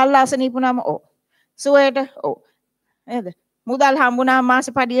 බල්ලාසනීපුනම ඔව්. සුවයට ඔව්. නේද? මුදල් හම්බුනාම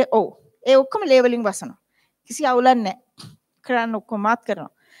මාසෙපඩිය ඔව්. ඒ ඔක්කොම ලේවලින් වසනවා. කිසි අවුලක් නැහැ. කරන්න ඔක්කොම මාත්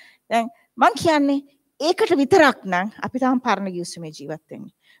කරනවා. දැන් මං කියන්නේ ඒකට විතරක් නම් අපි තාම පරණ ගිවිසුමේ ජීවත්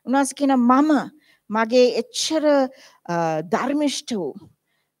වෙන්නේ. උන්වහන්සේ කියනවා මම මගේ එච්චර ධර්මිෂ්ඨ වූ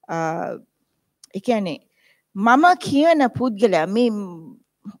ඒ කියන්නේ මම කියන පුද්ගලයා මේ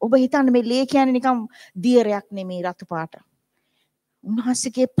ඔබ හිතන්න මේ ලේ කියන්නේ නිකම් දියරයක් නෙමෙයි රතු පාට.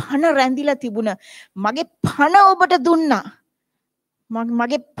 උන්වහන්සේගේ පණ රැඳිලා තිබුණ මගේ පණ ඔබට දුන්නා.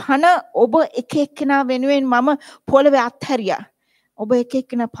 මගේ පණ ඔබ එක එක්කෙනා වෙනුවෙන් මම පොළවේ අත්හැරියා. ඔබ එක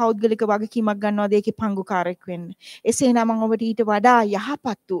එක්කෙනා පෞද්ගලික වගකීමක් ගන්නවාද ඒකේ පංගුකාරයෙක් වෙන්න. එසේනම් මම ඔබට ඊට වඩා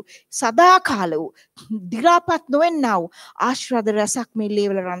යහපත් වූ සදාකාල වූ දි รา පත් නොවෙන්නා වූ ආශිර්වාද රසක් මේ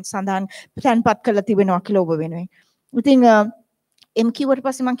ලේවල රන් සඳහන් තැන්පත් කරලා තිබෙනවා කියලා ඔබ වෙනුවෙන්. ඉතින් එම් කිව්වට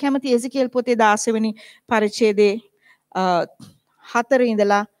පස්සේ මම කැමති එසේකියල් පොතේ 16 වෙනි පරිච්ඡේදයේ 4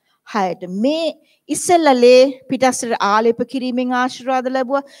 ඉඳලා 6ට මේ ඉස්සෙල්ලාලේ පිටස්සට ආලේප කිරීමෙන් ආශිර්වාද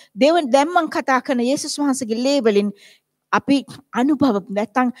ලැබුවා. දැන් මම කතා කරන යේසුස් වහන්සේගේ ලේ වලින් අපි අනුභව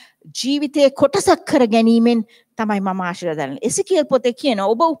නැත්තම් ජීවිතයේ කොටසක් කර ගැනීමෙන් තමයි මම ආශිර්වාද ගන්න. එසේකියල් පොතේ කියනවා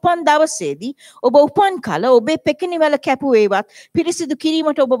ඔබ උපන් දවසේදී ඔබ උපන් කල ඔබේ පෙකිනිවල කැපුවේවත් පිරිසිදු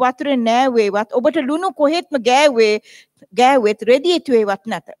කිරීමට ඔබ වතුරේ නෑවේවත් ඔබට ලුණු කොහෙත්ම ගෑවෙත් රෙදියේතුවේවත්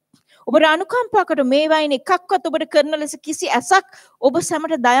නැත. ඔබට අනුකම්පාවකට මේ වයින් එකක්වත් ඔබට කරන ලෙස කිසි ඇසක් ඔබ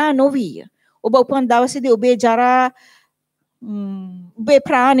සැමට දයා නොවිය. ඔබ උපන් දවසේදී ඔබේ ජරා ඔබේ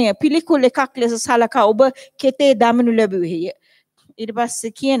ප්‍රාණය පිළිකුල් එකක් ලෙස සලකා ඔබ කෙතේ දමනු ලැබුවේය. ඊට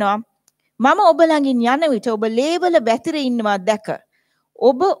පස්සේ කියනවා මම ඔබ ළඟින් යන විට ඔබ ලේවල වැතිරී ඉන්නවා දැක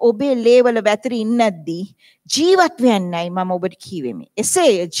ඔබ ඔබේ ලේවල වැතිරී ඉන්නද්දී ජීවත් වෙන්නයි මම ඔබට කීවෙමි.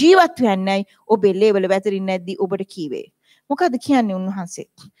 එසේ ජීවත් වෙන්නයි ඔබේ ලේවල වැතිරී ඉන්නද්දී ඔබට කීවේ. මොකද කියන්නේ උන්වහන්සේ?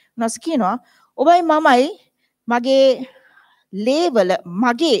 උන්වහන්සේ කියනවා ඔබයි මමයි මගේ ලේවල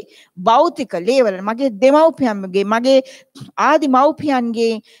මගේ භෞතික ලේවල මගේ දෙමව්පියන්ගේ මගේ ආදි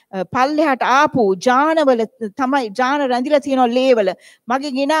මව්පියන්ගේ පල්ලෙහාට ආපු ජානවල තමයි ජාන රැඳිලා තියෙන ලේවල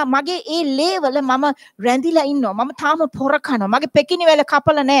මගේ ඒ ලේවල මම රැඳිලා ඉන්නවා. මම තාම පොර කනවා. මගේ පෙකිනි වල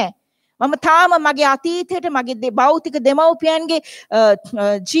කපලා නැහැ. මම තාම මගේ අතීතයට මගේ භෞතික දෙමව්පියන්ගේ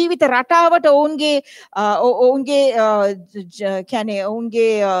ජීවිත රටාවට ඔවුන්ගේ කියන්නේ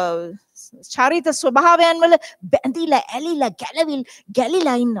ඔවුන්ගේ චරිත ස්වභාවයන් වල බැඳිලා ඇලිලා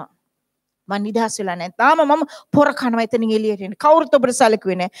ගැලිලා ඉන්නවා. මම නිදහස් වෙලා නැහැ. තාම මම පොර කනවා එතනින් එළියට එන්න. කවුරුත් ඔබට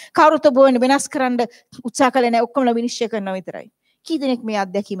සැලකුවේ නැහැ. කවුරුත් ඔබ වෙනස් කරන්න උත්සාහ කළේ නැහැ. ඔක්කොමලා විනිශ්චය කරනවා විතරයි. කී දෙනෙක් මේ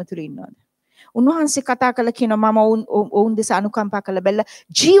අත්දැකීම තුල ඉන්නවද? උන්වහන්සේ කතා කළ කියනවා මම ඔවුන් දෙස අනුකම්පා කළ බැලලා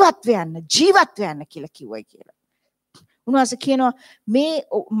ජීවත් වෙන්න කියලා කිව්වයි කියලා. උන්වහන්සේ කියනවා මේ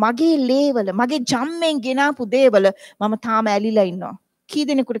මගේ ලේවල මගේ ජම්මෙන් ගෙනාපු දේවල මම තාම ඇලිලා ඉන්නවා. කී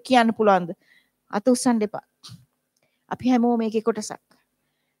දෙනෙකුට කියන්න පුළුවන්ද? අත උස්සන්න එපා. අපි හැමෝම මේකේ කොටසක්.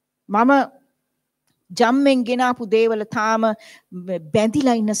 මම ජම්මෙන් ගෙනාපු දේවල තාම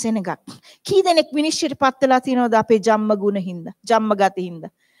බැඳිලා ඉන්න සෙනගක්. කී දෙනෙක් විනිශ්චයට පත් වෙලා තියෙනවද අපේ ජම්ම ගුණ හින්දා, ජම්ම ගති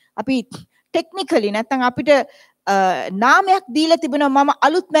හින්දා? අපි ටෙක්නිකලි නැත්නම් අපිට නාමයක් දීලා තිබෙනවා මම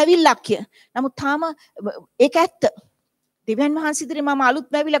අලුත් මැවිල්ලක් කිය. නමුත් තාම ඒක ඇත්ත. දෙවියන් වහන්සේ ඉදිරියේ මම අලුත්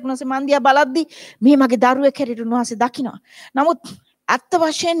මැවිල්ලක් නොසේ මන් දිහා බලද්දි මේ මගේ දරුවෙක් හැටියට උන්වහන්සේ දකිනවා. නමුත් ඇත්ත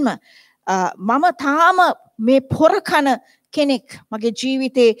වශයෙන්ම මම තාම මේ පොරකන කෙනෙක් මගේ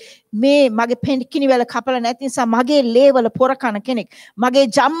ජීවිතේ මේ මගේ පෙන්කිනිවල කපල නැති නිසා මගේ ලේවල පොරකන කෙනෙක්. මගේ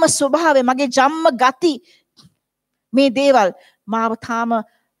ජම්ම ස්වභාවය, මගේ ජම්ම ගති මේ දේවල් මාව තාම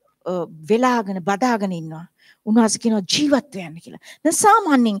වෙලාගෙන බදාගෙන ඉන්නවා. උන්වහන්සේ කියනවා ජීවත් වෙන්න කියලා. දැන්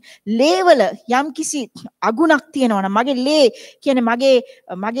සාමාන්‍යයෙන් ලේවල යම්කිසි අගුණක් තියෙනවා නම් මගේ ලේ කියන්නේ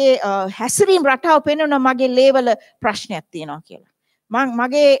මගේ හැසිරීම් රටාව පෙන්වනවා මගේ ලේවල ප්‍රශ්නයක් තියෙනවා කියලා.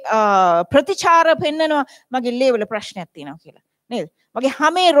 මගේ ප්‍රතිචාර පෙන්වනවා මගේ ලේවල ප්‍රශ්නයක් තියෙනවා කියලා. නේද? මගේ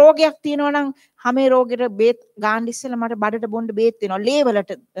හැමේ රෝගයක් තියෙනවා නම් හැමේ රෝගෙට බේත් ගන්න ඉස්සෙල්ලා මට බඩට බොන්න බේත් වෙනවා.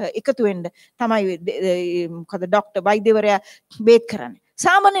 ලේවලට එකතු වෙන්න තමයි මොකද ડોක්ටර් වෛද්‍යවරයා බේත් කරන්නේ.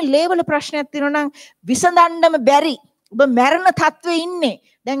 සාමාන්‍ය ලේවල ප්‍රශ්නයක් තියෙනවා නම් විසඳන්නම බැරි. ඔබ මරණ තත්ත්වේ ඉන්නේ.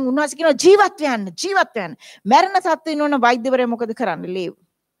 දැන් උන්වහන්සේ කියනවා ජීවත් වෙන්න. මරණ තත්ත්වේ ඉන්නවනම් වෛද්‍යවරයා මොකද කරන්නේ? ලේ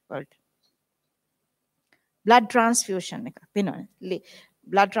වලට blood transfusion එකක් දෙනවා.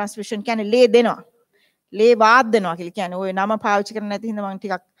 blood transfusion කියන්නේ ලේ දෙනවා. ලේ වාද්දනවා කියලා කියන්නේ ඔය නම පාවිච්චි කරන්නේ නැති හින්දා මම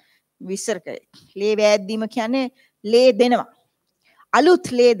ටිකක් විස්තර කරේ. ලේ වෑද්දීම කියන්නේ ලේ දෙනවා.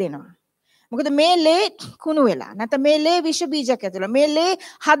 අලුත් ලේ දෙනවා. මොකද මේ ලේ කුණු වෙලා නැත්නම් මේ ලේ විෂ බීජයක් ඇතුළේ මේ ලේ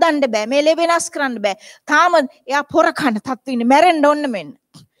හදන්න බෑ මේ ලේ වෙනස් කරන්න බෑ තාම එයා පොර කන තත්ත්වෙ ඉන්නේ මැරෙන්න ඕන්න මෙන්න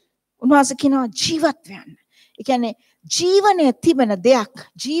උන්වහන්සේ කියනවා ජීවත් වෙන්න. ඒ කියන්නේ ජීවනය තිබෙන දෙයක්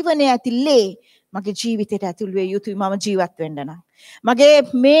ජීවනය ඇති ලේ මගේ ජීවිතයට ඇතුල් වෙ යුතුයි මම ජීවත් වෙන්න නම්. මගේ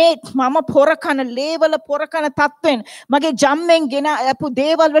මේ මම පොර කන ලේවල පොර කන තත්වෙන් මගේ ජම්මෙන් ගෙන අපු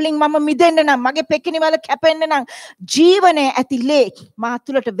දේවල් වලින් මම මිදෙන්න නම් මගේ පෙකිනිවල කැපෙන්න නම් ජීවනය ඇති ලේ මා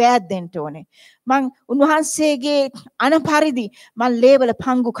තුළට වෑද්දෙන්න ඕනේ. මං උන්වහන්සේගේ අනපරිදි මං ලේවල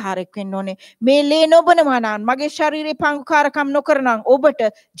පංගුකාරයෙක් වෙන්න ඕනේ. මේ ලේ නොබනවා නම් මගේ ශරීරේ පංගුකාරකම් නොකරනම් ඔබට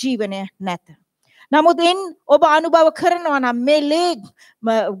ජීවනය නැත. නමුත් ඔබ අනුභව කරනවා නම් මේ ලේ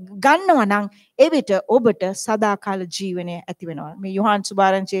ගන්නවා නම් එවිට ඔබට සදාකාල ජීවනය ඇති වෙනවා. මේ යෝහන්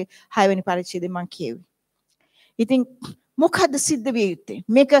සුභාරංචියේ 6 වෙනි පරිච්ඡේදය මම කියුවේ. ඉතින් මොකද්ද සිද්ධ විය යුත්තේ?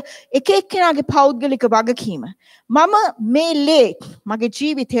 මේක එක එක්කෙනාගේ පෞද්ගලික වගකීම. මම මේ ලේ මගේ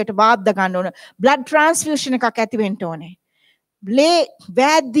ජීවිතයට වාද්ද ගන්න ඕන. blood transfusion එකක් ඇති වෙන්න ඕනේ. ලේ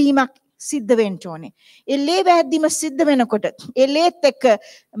වෑද්දීමක් සිද්ධ වෙන්න ඕනේ. ඒ ලේ වැද්දීම සිද්ධ වෙනකොට ඒ ලේත් එක්ක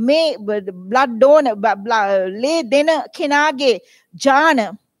මේ බ්ලඩ් ඩෝනර් ලේ දෙන කෙනාගේ ජාන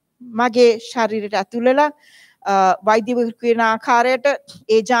මගේ ශරීරයට ඇතුල් වෙලා වෛද්‍යවරු කියන ආකාරයට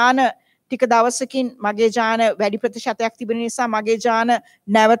ඒ ජාන ටික දවසකින් මගේ ජාන වැඩි ප්‍රතිශතයක් තිබෙන නිසා මගේ ජාන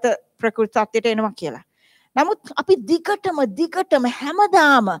නැවත ප්‍රකෘති තත්ත්වයට එනවා කියලා. නමුත් අපි දිගටම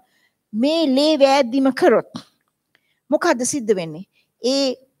හැමදාම මේ ලේ වැද්දීම කරොත් මොකද්ද සිද්ධ වෙන්නේ?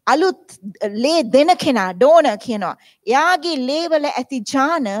 ඒ අලුත් ලේ දෙන කෙනා ඩෝනර් කියනවා. එයාගේ ලේවල ඇති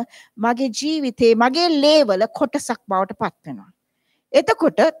ජාන මගේ ජීවිතේ මගේ ලේවල කොටසක් බවට පත් වෙනවා.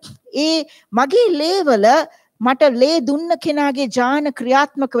 එතකොට ඒ මගේ ලේවල මට ලේ දුන්න කෙනාගේ ජාන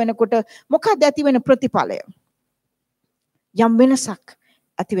ක්‍රියාත්මක වෙනකොට මොකක්ද ඇති වෙන ප්‍රතිඵලය? යම් වෙනසක්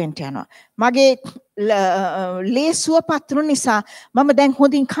ඇති වෙන්න යනවා. මගේ ලේ සුවපත් වුන නිසා මම දැන්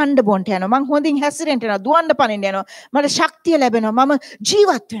හොඳින් කන්න බොන්න යනවා. මම හොඳින් හැසිරෙන්න යනවා. දුවන්න පනින්න යනවා. මට ශක්තිය ලැබෙනවා. මම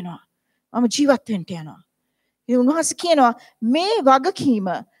ජීවත් වෙනවා. මම ජීවත් වෙන්න යනවා. ඉතින් උන්වහන්සේ කියනවා මේ වගකීම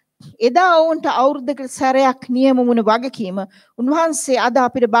එදා ඔවුන්ට අවුරුද්දකට සැරයක් නියම වුණ වගකීම උන්වහන්සේ අද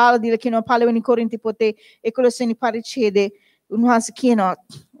අපිට බාර දීලා කියනවා පළවෙනි කොරින්ති පොතේ 11 වෙනි පරිච්ඡේදයේ උන්වහන්සේ කියනවා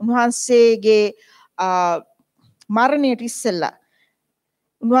උන්වහන්සේගේ මරණයට ඉස්සෙල්ලා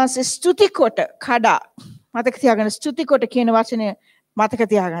උන්වහන්සේ ස්තුති කොට කඩා මතක තියාගන්න ස්තුති කොට කියන වචනය මතක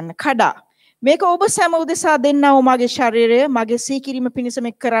තියාගන්න කඩා මේක ඔබ සෑම උදෙසා දෙන්නා වූ මගේ ශරීරය මගේ සීකිරීම පිණිස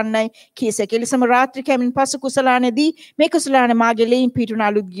මෙක් කරන්නයි කීසේ කෙලෙසම රාත්‍රී කැමින් පසු කුසලානේදී මේ කුසලානේ මාගේ ලෙයින් පිටුන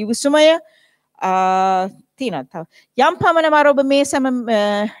අලුත් ගිවිසුමය තිනත යම් පමණ වාර ඔබ මේ සම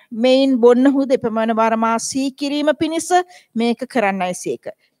මේන් බොන්න හුද එපමණ වාර මා සීකිරීම පිණිස මේක කරන්නයි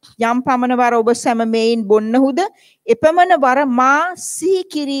සීක යම් පමණ වර ඔබ සැම මේන් බොන්නහුද එපමණ වර මා සිහි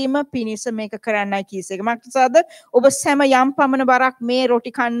කිරීම පිණිස මේක කරන්නයි කීස එක. මක්සාද ඔබ සැම යම් පමණ වරක් මේ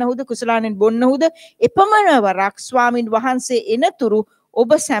රොටි කන්නහුද කුසලානෙන් බොන්නහුද එපමණ වරක් ස්වාමින් වහන්සේ එනතුරු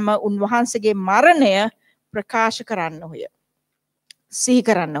ඔබ සැම උන්වහන්සේගේ මරණය ප්‍රකාශ කරන්නහුය. සිහි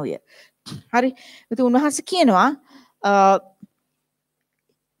කරන්නහුය. හරි. ඉතින් උන්වහන්සේ කියනවා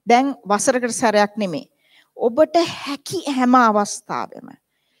දැන් වසරකට සැරයක් නෙමෙයි. ඔබට හැකි හැම අවස්ථාවෙම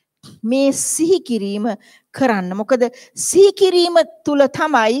මේ සිහි කිරීම කරන්න. මොකද සිහි කිරීම තුල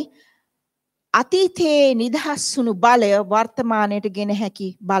තමයි අතීතයේ නිදහස් වුණු බලය වර්තමානයට ගෙන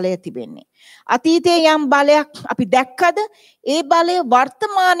හැකි බලය තිබෙන්නේ. අතීතයේ යම් බලයක් අපි දැක්කද ඒ බලය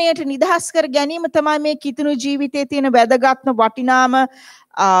වර්තමානයට නිදහස් කර ගැනීම තමයි මේ කිතුණු ජීවිතයේ තියෙන වැදගත්ම වටිනාම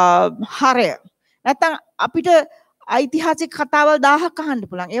හරය. නැත්නම් අපිට ඓතිහාසික කතාවල් 1000ක් අහන්න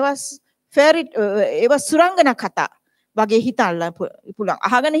පුළුවන්. ඒවා සුරංගනා කතා වගේ හිතන්න පුළුවන්.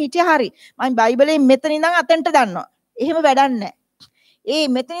 අහගෙන හිටිය හරි. මම බයිබලයෙන් මෙතන ඉඳන් අතෙන්ට දන්නවා. එහෙම වැඩක් නැහැ. ඒ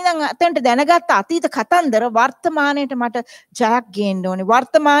මෙතන ඉඳන් අතෙන්ට දැනගත්ත අතීත කතන්දර වර්තමානයේට මට ජයක් ගේන්න ඕනේ.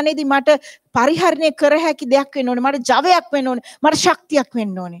 වර්තමානයේදී මට පරිහරණය කර හැකි දෙයක් වෙන්න ඕනේ. මට ජවයක් වෙන්න ඕනේ. මට ශක්තියක්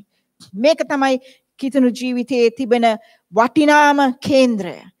වෙන්න ඕනේ. මේක තමයි කිතුණු ජීවිතයේ තිබෙන වටිනාම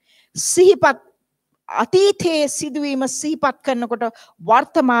කේන්ද්‍රය. සිහිපත් අතීතයේ සිදුවීම සිහිපත් කරනකොට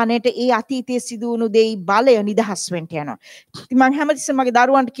වර්තමානයේට ඒ අතීතයේ සිදු වුණු දෙයි බලය නිදහස් වෙන්න යනවා. ඉතින් මම හැමතිස්සෙම මගේ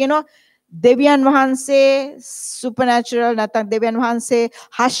දරුවන්ට කියනවා දෙවියන් වහන්සේ සුපර්නැචරල් නැත්නම් දෙවියන් වහන්සේ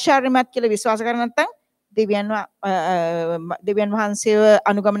ආශ්චර්යමත් කියලා විශ්වාස කරන නැත්නම් දෙවියන් වහන්සේව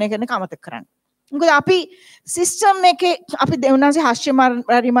අනුගමනය කරන කමතක කරන්න. මොකද අපි සිස්ටම් එකේ අපි දෙවියන් වහන්සේ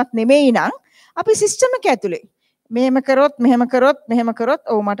ආශ්චර්යමත් නෙමෙයි නම් අපි සිස්ටම් එක ඇතුලේ මෙහෙම කරොත්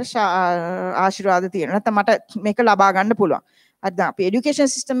ඔව් මට ආශිර්වාද තියෙනවා. නැත්නම් මට මේක ලබා ගන්න පුළුවන්. අද අපි এডুকেෂන්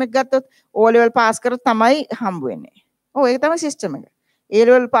සිස්ටම් එක ගත්තොත් O level පාස් කරොත් තමයි හම්බ වෙන්නේ. ඔව් ඒක තමයි සිස්ටම් එක. A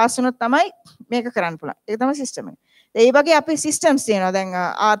level පාස් වුණොත් තමයි මේක කරන්න පුළුවන්. ඒක තමයි සිස්ටම් එක. ඒ වගේ අපේ සිස්ටම්ස් තියෙනවා. දැන්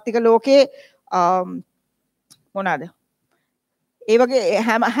ආර්ථික ලෝකේ මොනවාද? ඒ වගේ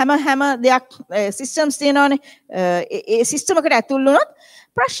හැම දෙයක් සිස්ටම්ස් තියෙනවානේ. ඒ සිස්ටම් එකට ඇතුල් වුණොත්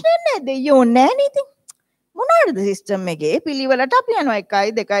ප්‍රශ්නයක් නැහැ. දෙයියෝ නැහැ නේද? මොනවාද සිස්ටම් එකේ පිළිවෙලට අපි යනවා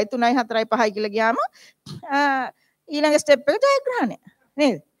 1 2 3 4 5 කියලා ගියාම ඊළඟ ස්ටෙප් එක ජයග්‍රහණය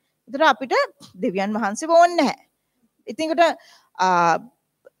නේද? ඒතර අපිට දෙවියන් වහන්සේ ඕනේ නැහැ. ඉතින්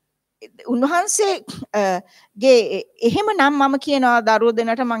උන්වහන්සේගේ එහෙමනම් මම කියනවා දරුවෝ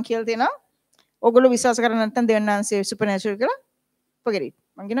දෙන්නට මම කියලා තියෙනවා ඔයගොල්ලෝ විශ්වාස කරන්නේ නැත්නම් දෙවියන් වහන්සේ සුපර්නැචරල් කියලා forget it.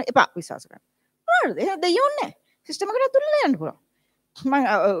 මම කියනවා එපා විශ්වාස කරන්න. මොනවාද? එහෙනම් දෙයියෝ නැහැ. සිස්ටම් එකට ඇතුළේ යන්න පුළුවන්.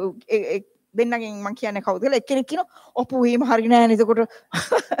 මම දෙන්නගෙන් මං කියන්නේ කවුද කියලා එක්කෙනෙක් කියනවා ඔප්පු එහෙම හරි නෑ නේද එතකොට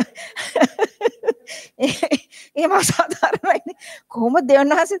එහෙම අසාධාරණයි කොහොමද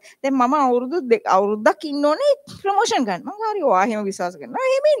දෙවියන් වහන්සේ දැන් මම අවුරුද්දක් ඉන්න ඕනේ ප්‍රොමෝෂන් ගන්න මං හරි ඔයා එහෙම විශ්වාස කරනවා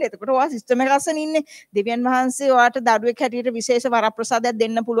එහෙම ඉන්නේ එතකොට ඔයා සිස්ටම් එක අස්සන ඉන්නේ දෙවියන් වහන්සේ ඔයාට දඩුවෙක් හැටියට විශේෂ වරප්‍රසාදයක්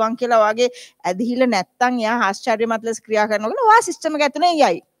දෙන්න පුළුවන් කියලා ඔයාගේ ඇදහිල්ල නැත්තම් එයා ආශ්චර්යමත් ලෙස ක්‍රියා කරනකොට ඔයා සිස්ටම් එක ඇතුලේ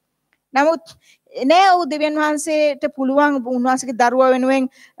යයි නමුත් නෑ ඔව් දෙවියන් වහන්සේට පුළුවන් උන්වහන්සේගේ දරුවා වෙනුවෙන්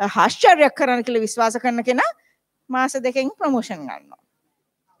ආශ්චර්යයක් කරන්න කියලා විශ්වාස කරන කෙනා මාස 2කින් ප්‍රොමෝෂන් ගන්නවා.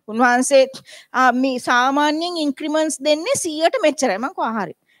 උන්වහන්සේ මේ සාමාන්‍යයෙන් ඉන්ක්‍රිමන්ට්ස් දෙන්නේ 100ට මෙච්චරයි. මං කෝ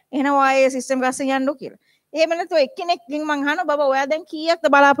හරි. එහෙනම් ඔයා ඒ සිස්ටම් එක අස්සෙන් යන්නෝ කියලා. එහෙම නැත්නම් එක්කෙනෙක්ගෙන් මං අහනවා බබා ඔයා දැන්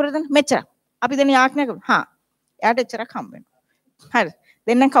කීයක්ද බලාපොරොත්තු වෙන්නේ? මෙච්චර. අපි දැන් යාඥා කරමු. හා. එයාට එච්චරක් හම්බ වෙනවා. හරි.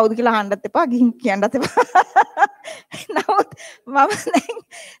 දෙන්නම් කවුද කියලා අහන්නත් එපා ගිහින් කියන්නත් එපා. නමුත්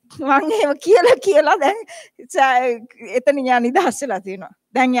මම එහෙම කියලා දැන් එතන යා නිදහස් වෙලා තියෙනවා.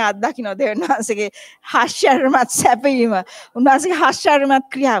 දැන් යා අත්දකින්න දෙවියන් වහන්සේගේ ආශ්චර්යමත් සැපයීම, උන්වහන්සේගේ ආශ්චර්යමත්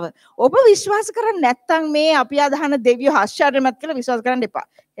ක්‍රියාව. ඔබ විශ්වාස කරන්නේ නැත්නම් මේ අපි අදහන දෙවියෝ ආශ්චර්යමත් කියලා විශ්වාස කරන්න එපා.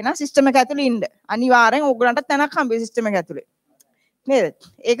 එහෙනම් සිස්ටම් එක ඇතුලේ ඉන්න. අනිවාර්යෙන් ඕගලන්ට තැනක් හම්බෙයි සිස්ටම් එක ඇතුලේ. නේද?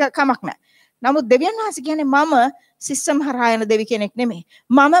 ඒක කමක් නැහැ. නමුත් දෙවියන් වහන්සේ කියන්නේ මම සිස්ටම් හරහා යන දෙවි කෙනෙක් නෙමෙයි.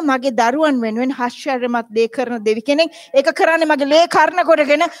 මම මගේ දරුවන් වෙනුවෙන් ආශ්චර්යමත් දේ කරන දෙවි කෙනෙක්. ඒක කරන්නේ මගේ ලේ කර්ණ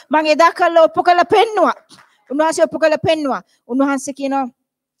කොටගෙන මම එදා කල්ලා ඔප්පු කළා පෙන්නවා. උන්වහන්සේ ඔප්පු කළා පෙන්නවා. උන්වහන්සේ කියනවා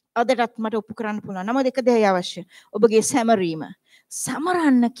අදටත් මට ඔප්පු කරන්න පුළුවන්. නමුත් එක දෙයයි අවශ්‍ය. ඔබගේ සැමරීම.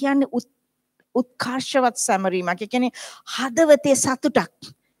 සමරන්න කියන්නේ උත්කර්ෂවත් සැමරීමක්. ඒ කියන්නේ හදවතේ සතුටක්.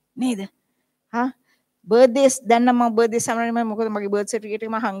 නේද? හා බර්ත්ඩේස් දැන් නම් මම බර්ත්ඩේ සමරන්නේ මොකද මගේ බර්ත් සර්ටිෆිකේට් එක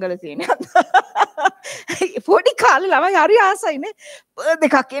මම හංගලා තියෙනවා. පොඩි කාලේ ළමයි හරි ආසයිනේ. බර්ත්ඩේ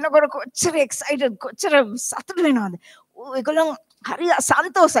එකක් එනකොට කොච්චර එක්සයිටඩ් කොච්චර සතුට වෙනවද? ඒගොල්ලෝ හරි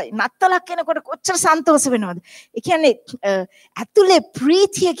සන්තෝෂයි. නත්තලක් එනකොට කොච්චර සන්තෝෂ වෙනවද? ඒ කියන්නේ ඇතුලේ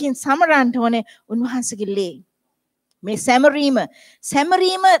ප්‍රීතියකින් සමරන්න ඕනේ උන්වහන්සේගේ ලේ. මේ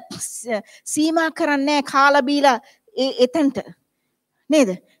සැමරීම සීමා කරන්නේ කාලා බීලා එතනට.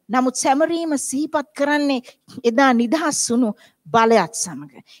 නේද? නමුත් සැමරීම සිහිපත් කරන්නේ එදා නිදහස් වුණු බලයත්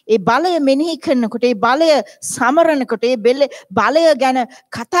සමග. ඒ බලය මෙනෙහි කරනකොට, ඒ බලය සමරනකොට, ඒ බලය ගැන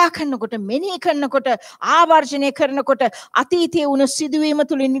කතා කරනකොට, මෙනෙහි කරනකොට, ආවර්ජනය කරනකොට අතීතයේ වුණු සිදුවීම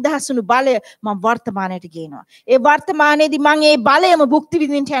තුලින් නිදහස් වුණු බලය මම වර්තමානයට ගේනවා. ඒ වර්තමානයේදී මම ඒ බලයම භුක්ති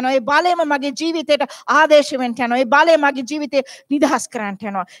විඳින්න යනවා. ඒ බලයම මගේ ජීවිතයට ආදේශ වෙන්න යනවා. ඒ බලය මගේ ජීවිතේ නිදහස් කරන්න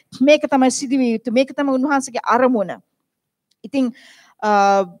යනවා. මේක තමයි සිදුවිය යුතු. මේක තමයි උන්වහන්සේගේ අරමුණ. ඉතින්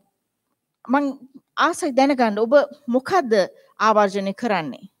මං ආසයි දැනගන්න ඔබ මොකද්ද ආවර්ජනය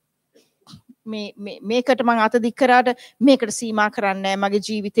කරන්නේ? මේකට මං අත දික් කරාට මේකට සීමා කරන්නේ මගේ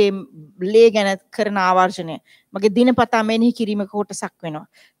ජීවිතේ ලේ ගැන කරන ආවර්ජනය. මගේ දිනපතා මෙනෙහි කිරීමක කොටසක් වෙනවා.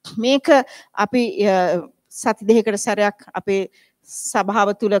 මේක අපි සති දෙකකට සැරයක් අපේ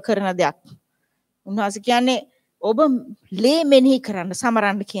සභාව තුල කරන දෙයක්. උන්වහන්සේ කියන්නේ ඔබ ලේ මෙනෙහි කරන්න,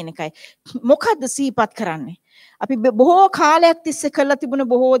 සමරන්න කියන එකයි. මොකද්ද සිහිපත් කරන්නේ? අපි බොහෝ කාලයක් තිස්සේ කරලා තිබුණ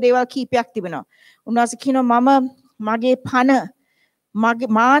බොහෝ දේවල් කීපයක් තිබෙනවා. උන්වහන්සේ කියනවා මම මගේ පණ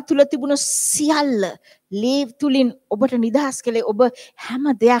මා තුල තිබුණ සියල්ල ලේ තුලින් ඔබට නිදහස් කළේ ඔබ හැම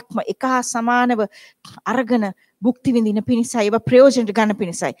දෙයක්ම එක හා සමානව අරගෙන භුක්ති විඳින පිණිසයි, ඒවා ප්‍රයෝජනට ගන්න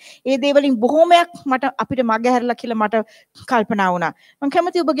පිණිසයි. ඒ දේවලින් බොහෝමයක් මට අපිට මග හැරලා කියලා මට කල්පනා වුණා. මම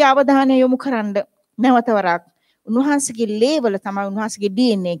කැමති ඔබගේ අවධානය යොමු කරන්න නැවත වරක්. උන්වහන්සේගේ ලේවල තමයි උන්වහන්සේගේ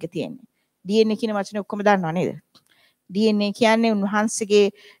DNA එක තියෙන්නේ. DNA කියන වචනේ ඔක්කොම දන්නව නේද? DNA කියන්නේ උන්වහන්සේගේ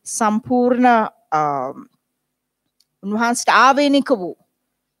සම්පූර්ණ උන්වහන්සේට ආවේනික වූ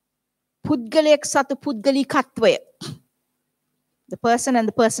පුද්ගලයෙක් සතු පුද්ගලිකත්වය. The person and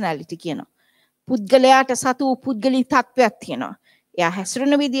the personality කියනවා. පුද්ගලයාට සතු පුද්ගලී තත්වයක් තියෙනවා. එයා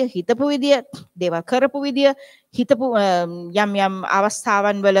හැසිරෙන විදිය, හිතපු විදිය, දේවල් කරපු විදිය, හිතපු යම්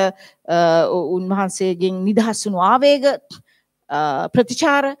අවස්ථාවන් වල උන්වහන්සේගෙන් නිදහස් වුණු ආවේග,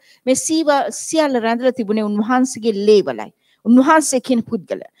 ප්‍රතිචාර, මේ සියල්ල රැඳලා තිබුණේ උන්වහන්සේගේ ලේවලයි. උන්වහන්සේ කියන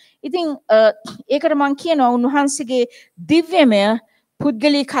පුද්ගලයා. ඉතින් ඒකට මම කියනවා උන්වහන්සේගේ දිව්‍යමය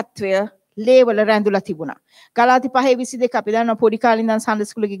පුද්ගලිකත්වය ලේවල රැඳුලා තිබුණා. ගලාති 5:22 අපි දන්නවා පොඩි කාලේ ඉඳන් සන්ඩේ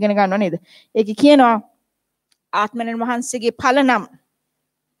ස්කූල් එකේ ඉගෙන ගන්නව නේද? ඒකේ කියනවා ආත්මයන් වහන්සේගේ ඵල නම්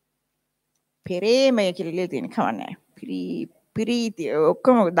පෙරේමය කියලා ලියලා තියෙන කවන්නේ. ප්‍රීතිය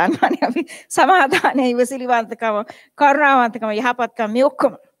ඔක්කොම දන්නවනේ අපි. සමාදානය, ඉවසිලිවන්තකම, කරුණාවන්තකම, යහපත්කම මේ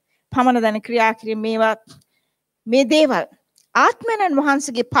ඔක්කොම පමන දන ක්‍රියා කිරීම මේවා මේ දේවල් ආත්මයන්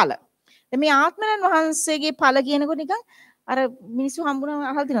වහන්සේගේ ඵල. මේ ආත්මයන් වහන්සේගේ ඵල කියනකොට නිකන් අර මිනිස්සු හම්බුනම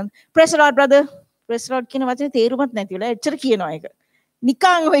අහලා තියෙනවද? Praise the Lord brother. Praise the Lord කියන වචනේ තේරුමක් නැති වෙලා එච්චර කියනවා ඒක.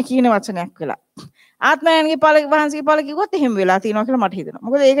 නිකන් ඔය කියන වචනයක් වෙලා. ආත්මයන්ගේ ඵල වහන්සේගේ ඵල කිව්වොත් එහෙම වෙලා තියෙනවා කියලා මට හිතෙනවා.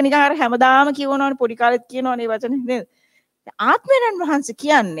 මොකද ඒක නිකන් අර හැමදාම කියවනවනේ පොඩි කාලෙත් කියනවනේ මේ වචනේ නේද? ආත්මයන් වහන්සේ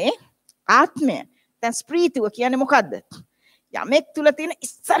කියන්නේ ආත්මය. දැන් ස්ප්‍රීතුව කියන්නේ මොකද්ද? යමෙක් තුල තියෙන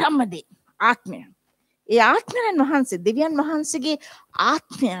ඉස්සරම්ම දේ ආත්මය. ඒ ආත්මයන් වහන්සේ දෙවියන් වහන්සේගේ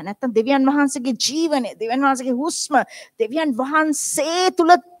ආත්මය නැත්නම් දෙවියන් වහන්සේගේ ජීවනය, දෙවියන් වහන්සේගේ හුස්ම, දෙවියන් වහන්සේ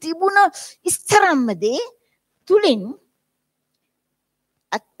තුල තිබුණ ඉස්තරම්ම දේ තුලින්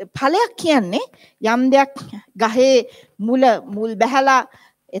ඵලයක් කියන්නේ යම් දෙයක් ගහේ මුල් බැහැලා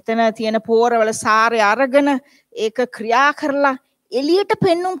එතන තියෙන පෝරවල සාරය අරගෙන ඒක ක්‍රියා කරලා එළියට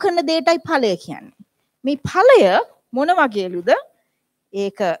පෙන්눔 කරන දෙයටයි ඵලය කියන්නේ. මේ ඵලය මොන වගේලුද?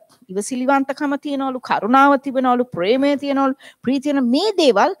 ඒක ඉවසිලිවන්තකම තියනවලු, කරුණාව තිබෙනවලු, ප්‍රේමය තියනවලු, ප්‍රීතිය මේ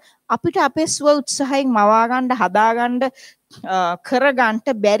දේවල් අපිට අපේ ස්ව උත්සාහයෙන් මවා ගන්න, හදා ගන්න, කරගන්න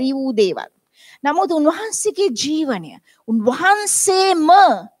බැරි වූ දේවල්. නමුත් උන්වහන්සේගේ ජීවනය, උන්වහන්සේම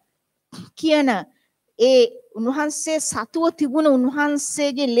කියන ඒ උන්වහන්සේ සතුව තිබුණ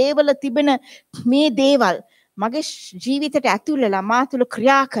උන්වහන්සේගේ ලේවල තිබෙන මේ දේවල් මගේ ජීවිතයට ඇතුල් වෙලා මා තුළ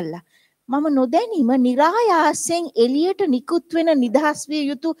ක්‍රියා කළා. මම නොදැනීම નિરાයාසයෙන් එළියට නිකුත් වෙන නිදහස් විය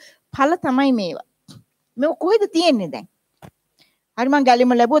යුතු ඵල තමයි මේවා. මේ කොහෙද තියෙන්නේ දැන්? හරි මං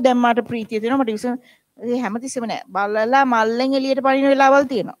ගැලිම ලැබුවා දැන් මාට ප්‍රීතිය තියෙනවා මට විශ්ව හැමතිස්සෙම නෑ. බලලා මල්ලෙන් එළියට පනින වෙලාවල්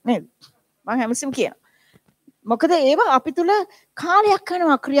තියෙනවා නේද? මං හැමතිස්සෙම කියනවා. මොකද ඒවා අපි තුල කාලයක්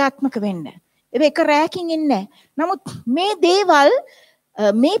යනවා ක්‍රියාත්මක වෙන්න. ඒක රැකින් ඉන්නේ නමුත් මේ දේවල්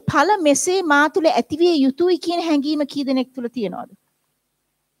මේ ඵල මෙසේ මා තුල ඇතිවිය යුතුයි කියන හැඟීම කී දෙනෙක් තුල තියෙනවද?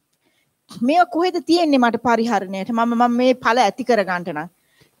 මේක කොහෙද තියෙන්නේ මට පරිහරණයට? මම මේ ඵල ඇති කර ගන්නට නම්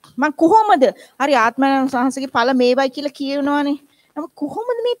මම කොහොමද හරි ආත්මයන් වහන්සේගේ ඵල මේවයි කියලා කියනවනේ. නමුත්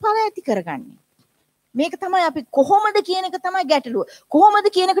කොහොමද මේ ඵල ඇති කරගන්නේ? මේක තමයි අපි කොහොමද කියන එක තමයි ගැටලුව.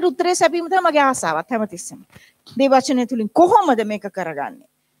 කොහොමද කියන එකට උත්තරේ සැපීම තමයි මගේ ආසාවත් හැමතිස්සෙම. දේවචනය තුලින් කොහොමද මේක කරගන්නේ?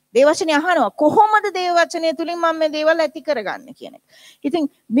 දේවචනය අහනවා කොහොමද දේවචනය තුලින් මම මේ දේවල් ඇති කරගන්නේ කියන එක. ඉතින්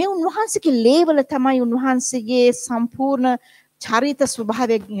මේ උන්වහන්සේගේ ලේවල තමයි උන්වහන්සේගේ සම්පූර්ණ චරිත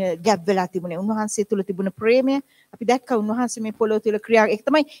ස්වභාවය ගැබ් වෙලා තිබුණේ. උන්වහන්සේ තුල තිබුණ ප්‍රේමය අපි දැක්කා. උන්වහන්සේ මේ පොළොව තුල ක්‍රියා ඒක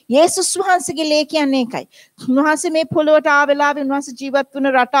තමයි යේසුස් වහන්සේගේ ලේ කියන්නේ ඒකයි. උන්වහන්සේ මේ පොළොවට ආ වෙලාවේ උන්වහන්සේ ජීවත්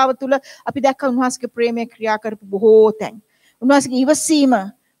වුණ රටාව තුල අපි දැක්කා උන්වහන්සේගේ ප්‍රේමය ක්‍රියා කරපු බොහෝ තැන්. උන්වහන්සේගේ ඉවසීම,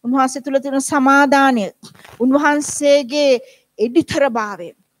 උන්වහන්සේ තුල තියෙන සමාදානය, උන්වහන්සේගේ එඩිතරභාවය.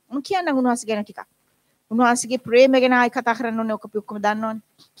 මම කියන්නම් උන්වහන්සේ ගැන ටිකක්. උන්වහන්සේගේ ප්‍රේමය ගැන ආයි කතා කරන්න ඕනේ. ඔක්කොම දන්නවනේ.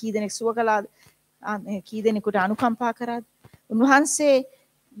 කී දෙනෙක් සුව කළාද? කී දෙනෙකුට අනුකම්පා කරාද? උන්වහන්සේ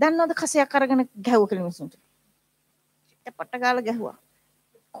දන්නවද කසයක් අරගෙන ගැහුව කියලා මිනිසුන්ට? පට ගාලා ගැහුවා.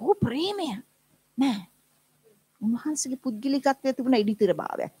 කෝ ප්‍රේමය නෑ. උන්වහන්සේගේ පුද්ගලිකත්වයේ තිබුණ ඉදිතර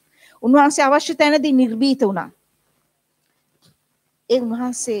භාවයක්. උන්වහන්සේ අවශ්‍ය තැනදී නිර්භීත වුණා. ඒ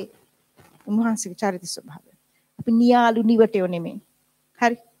උන්වහන්සේගේ චරිත ස්වභාවය. අපි නියාලු නිවටයෝ නෙමෙයි.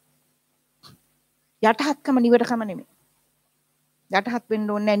 හරි. යටහත්කම නිවටකම නෙමෙයි. යටහත් වෙන්න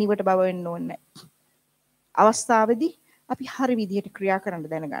ඕනේ නැහැ, නිවට බව වෙන්න ඕනේ නැහැ. අවස්ථාවේදී අපි හරි විදිහට ක්‍රියා කරන්න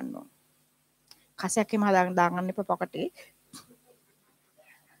දැනගන්න ඕන. කසයක් එම දාගන්න එපා පොකටේ.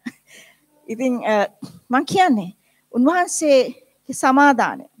 ඉතින් මම කියන්නේ උන්වහන්සේගේ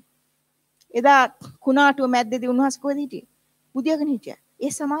සමාදානය. එදා කුණාටුව මැද්දේදී උන්වහන්සේ කොහෙද හිටියේ? බුදියාගෙන හිටියා.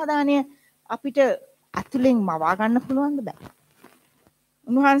 ඒ සමාදානය අපිට අතුලෙන් මවා ගන්න පුළුවන්ද බෑ.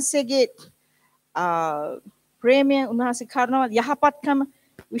 උන්වහන්සේගේ ප්‍රේමය, උන්වහන්සේ කරනවා යහපත්කම,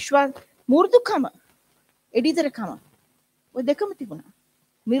 විශ්වාස, මෘදුකම, එඩිතරකම. ඔය දෙකම තිබුණා.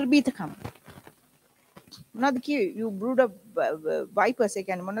 නිර්භීතකම. මොනවද කිව්වේ? you brood of vipers ඒ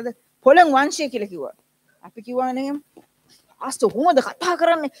කියන්නේ මොනවද? පොළොන් වංශය කියලා කිව්වා. අපි කිව්වා නේ ආස්ත කොහොමද කතා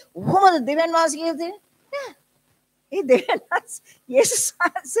කරන්නේ? කොහොමද දෙවියන් වහන්සේ කියන්නේ? නෑ. ඒ දෙවියන් වහන්සේ යේසුස්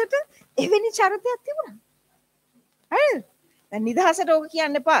වහන්සේට එවැනි චරිතයක් තිබුණා. හරිද? දැන් නිදහසට ඕක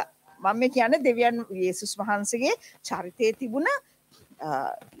කියන්න එපා. මම මේ කියන්නේ දෙවියන් යේසුස් වහන්සේගේ චරිතයේ තිබුණ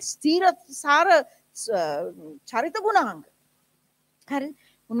ස්ථීර සාර චරිත ගුණාංග. හරි.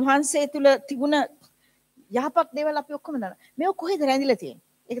 උන්වහන්සේ තුල තිබුණ යහපත් දේවල් අපි ඔක්කොම දන්නවා. මේක කොහෙද රැඳිලා තියෙන්නේ?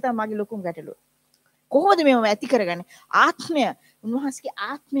 ඒක තමයි මගේ ලොකුම ගැටලුව. කොහොමද මේව ඇති කරගන්නේ? ආත්මය, උන්වහන්සේගේ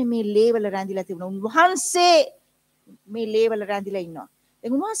ආත්මය මේ ලේවල රැඳිලා තිබුණා. උන්වහන්සේ මේ ලේවල රැඳිලා ඉන්නවා. ඒ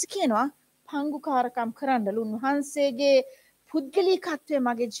උන්වහන්සේ කියනවා පංගුකාරකම් කරන්නලු උන්වහන්සේගේ පුද්ගලිකත්වය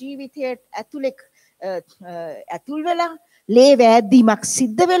මගේ ජීවිතයේ ඇතුල් වෙලා ලේ වෑදීමක්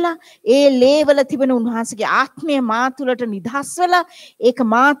සිද්ධ වෙලා ඒ ලේවල තිබෙන උන්වහන්සේගේ ආත්මය මා තුළට නිදහස් වෙලා ඒක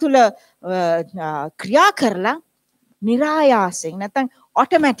මා තුළ ක්‍රියා කරලා નિરાයාසයෙන් නැත්නම්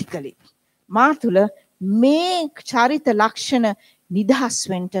ඔටෝමැටිකලි මා තුළ මේ චරිත ලක්ෂණ නිදහස්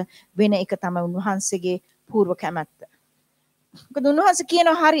වෙන එක තමයි උන්වහන්සේගේ పూర్ව කැමැත්ත. මොකද උන්වහන්සේ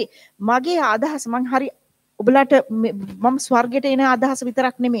කියනවා හරි මගේ අදහස මං හරි ඔබලාට මම ස්වර්ගයට එන අදහස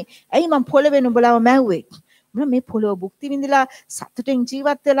විතරක් නෙමෙයි. ඇයි මම පොළවේ නුඹලාව මැව්වේ? මේ පොළොව භුක්ති විඳලා සතුටෙන්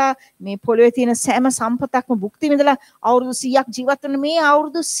ජීවත් වෙලා මේ පොළොවේ තියෙන සෑම සම්පතක්ම භුක්ති විඳලා අවුරුදු 100ක් ජීවත් වෙන මේ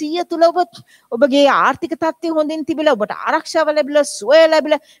අවුරුදු 100 තුල ඔබගේ ආර්ථික තත්ත්වය හොඳින් තිබිලා ඔබට ආරක්ෂාව ලැබිලා සුවය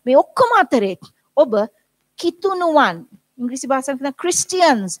ලැබිලා මේ ඔක්කොම අතරේ ඔබ කිතුණුවන් ඉංග්‍රීසි භාෂාවෙන් කියන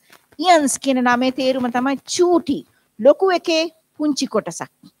ක්‍රිස්ටියන්ස් ඉයන්ස් කියන නමේ තේරුම තමයි චූටි ලොකු එකේ පුංචි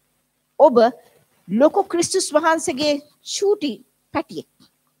කොටසක්. ඔබ ලොකු ක්‍රිස්තුස් වහන්සේගේ චූටි පැටියෙක්.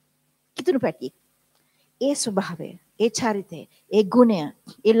 කිතුණු පැටියෙක්. ඒ ස්වභාවය, ඒ චරිතය, ඒ ගුණය,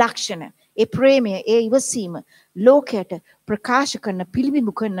 ඒ ලක්ෂණ, ඒ ප්‍රේමය, ඒ ඉවසීම ලෝකයට ප්‍රකාශ කරන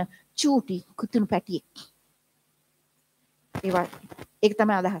පිළිබිඹු කරන චූටි කිතුණු පැටියෙක්. ඒක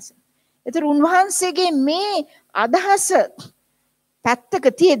තමයි අදහස. ඒතර උන්වහන්සේගේ මේ අදහස පැත්තක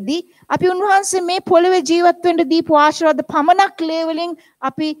තියෙද්දි අපි උන්වහන්සේ මේ පොළවේ ජීවත් වෙන්න දීපු ආශිර්වාද පමණක් ලේවලින්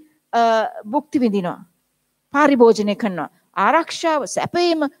අපි භුක්ති විඳිනවා. පරිභෝජනය කරනවා. ආරක්ෂාව,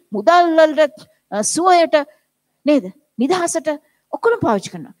 සැපයීම, මුදල් වලට, සුවයට නේද? නිදහසට ඔක්කොම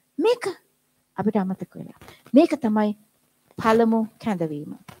පාවිච්චි කරනවා. මේක අපිට අමතක වෙලා. මේක තමයි පළමු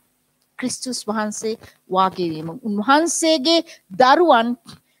කැඳවීම. ක්‍රිස්තුස් වහන්සේ වාගේ වීම. උන්වහන්සේගේ දරුවන්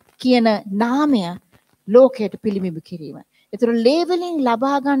කියන නාමය ලෝකයට පිළිඹු කිරීම. ඒතර ලේවලින්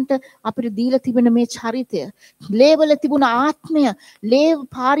ලබා ගන්නට අපිට දීලා තිබෙන මේ චරිතය, ලේවල තිබුණ ආත්මය, ලේ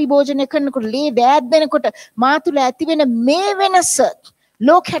පරිභෝජනය කරනකොට, ලේ වෑද්දෙනකොට මා තුළ ඇති වෙන මේ වෙනස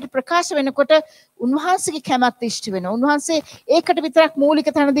ලෝකයට ප්‍රකාශ වෙනකොට උන්වහන්සේගේ කැමැත්ත ඉෂ්ට වෙනවා. උන්වහන්සේ ඒකට විතරක් මූලික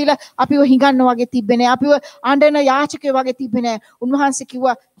තැන දීලා අපිව හිඟන්න වගේ තිබ්බේ නෑ. අපිව අඬන යාචකයෝ වගේ තිබ්බේ නෑ. උන්වහන්සේ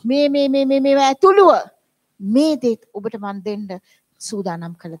කිව්වා මේ ඇතුළුව මේ දේත් ඔබට මන් දෙන්න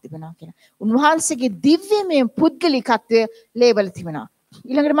සූදානම් කළ තිබෙනවා කියලා. උන්වහන්සේගේ දිව්‍යමය පුද්ගලිකත්වය ලේබල් තිබෙනවා.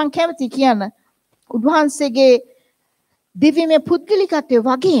 ඊළඟට මම කැමති කියන්න උන්වහන්සේගේ දිව්‍යමය පුද්ගලිකත්වය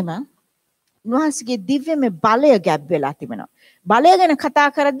වගේම උන්වහන්සේගේ දිව්‍යමය බලය ගැබ් වෙලා තිබෙනවා. බලය ගැන කතා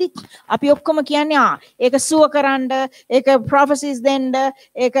කරද්දි අපි ඔක්කොම කියන්නේ ඒක සුව කරන්න, ඒක ප්‍රොෆෙසිස් දෙන්න,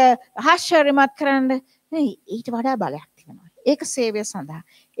 ඒක ආශ්චර්යමත් කරන්න. නේ ඊට වඩා බලයක් තිබෙනවා. ඒක සේවය සඳහා.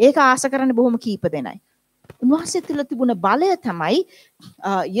 ඒක ආස කරන්නේ බොහොම කීප දෙනයි. උන්වහන්සේ තුළ තිබුණ බලය තමයි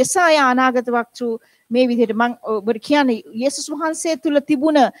යෙසායා අනාගත වක්තු මේ විදිහට මම ඔබට කියන්නේ යේසුස් වහන්සේ තුළ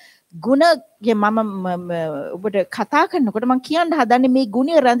තිබුණ ගුණය මම ඔබට කතා කරනකොට මම කියන්න හදන්නේ මේ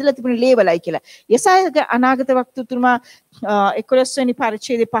ගුණය රැඳිලා තිබුණ ලේවලයි කියලා. යෙසායාගේ අනාගත වක්තු තුමා 11 වෙනි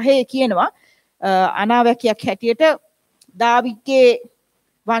පරිච්ඡේදයේ 5 කියනවා අනාවැකියක් හැටියට දාවිද්ගේ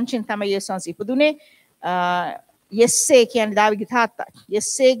වංශෙන් තමයි යේසුස් වහන්සේ ඉපදුනේ. යෙස්සේ කියන්නේ දාවිද්ගේ තාත්තා.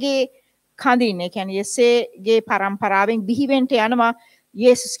 යෙස්සේගේ කඳින් ඒ කියන්නේ යෙස්සේගේ පරම්පරාවෙන් බිහිවෙන්ට යනවා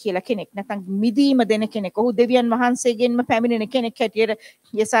යේසුස් කියලා කෙනෙක්. නැත්නම් මිදීම දෙන කෙනෙක්. ඔහු දෙවියන් වහන්සේගෙන්ම පැමිණෙන කෙනෙක් හැටියට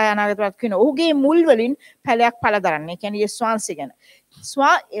යෙසායා අනාගතවත් කියන. ඔහුගේ මුල් වලින් පැලයක් පළදරන්නේ. ඒ කියන්නේ යේසුස් වහන්සේ ගැන.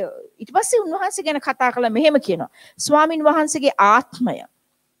 ඊට පස්සේ උන්වහන්සේ ගැන කතා කළා මෙහෙම කියනවා. ස්වාමින් වහන්සේගේ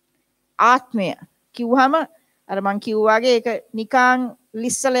ආත්මය කිව්වහම අර මං කිව්වාගේ ඒක නිකන්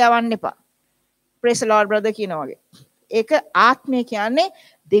ලිස්සලා යවන්න එපා. praise the Lord brother කියනවා වගේ. ඒක ආත්මය කියන්නේ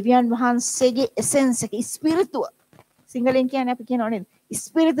දෙවියන් වහන්සේගේ එසෙන්ස් එක ස්පිරිතුව. සිංහලෙන් කියන්නේ අපි කියනවා නේද?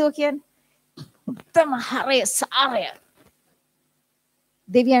 ස්පිරිතුව කියන්නේ උත්තම හරය සාරය.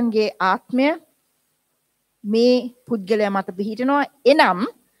 දෙවියන්ගේ ආත්මය මේ පුද්ගලයා මත පිහිටනවා. එනම්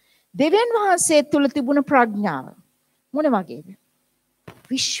දෙවියන් වහන්සේ තුල තිබුණ ප්‍රඥාව මොන වගේද?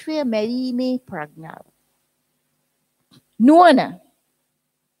 විශ්වය මැරීමේ ප්‍රඥාව. නුවණ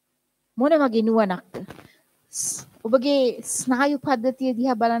මොන වගේ නුවණක්ද? ඔබගේ ස්නායු පද්ධතිය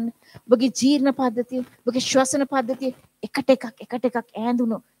දිහා බලන්න. ඔබගේ ජීර්ණ පද්ධතිය, ඔබගේ ශ්වසන පද්ධතිය එකට එකක්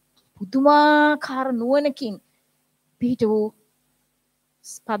ඈඳුණු පුදුමාකාර නුවණකින් පිහිට වූ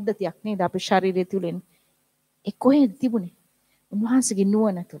පද්ධතියක් නේද අපේ ශරීරය තුලින්. ඒ කොහෙද තිබුණේ? උන්වහන්සේගේ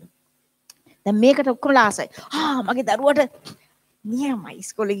නුවණ තුල. දැන් මේකට ඔක්කොම ආසයි. මගේ දරුවට නියමයි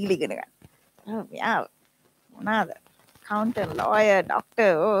ඉස්කෝලේ ගිහලා ඉගෙන ගන්න. යා මොනවාද? කවුන්ටර්, ලෝයර්,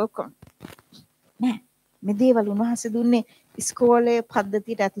 ડોක්ටර් ඔක්කොම. නෑ. මේ දේවල් උන්වහන්සේ දුන්නේ ඉස්කෝලේ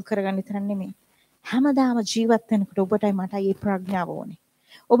පද්ධතියට ඇතුල් කරගන්න විතර නෙමෙයි. හැමදාම ජීවත් වෙනකොට ඔබටයි මටයි මේ ප්‍රඥාව ඕනේ.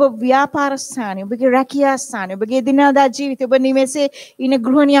 ඔබ ව්‍යාපාර ස්ථානයේ, ඔබගේ රැකියා ස්ථානයේ, ඔබගේ දිනදා ජීවිතේ, ඔබ නිවෙසේ ඉන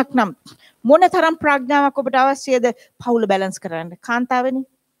ගෘහණියක් නම් මොනතරම් ප්‍රඥාවක් ඔබට අවශ්‍යද පවුල බැලන්ස් කරන්න? කාන්තාවනේ.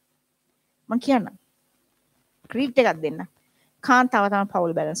 මම කියන්නම්. ක්‍රීට් එකක් දෙන්න. කාන්තාව තමයි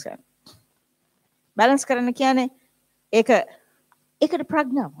පවුල බැලන්ස් කරන්නේ. බැලන්ස් කරන්න කියන්නේ ඒකට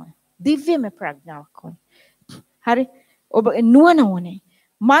ප්‍රඥාව ඕනේ. දිව්‍යමය ප්‍රඥාවක් ඕනේ. හරි. ඔබ නුවණ ඕනේ.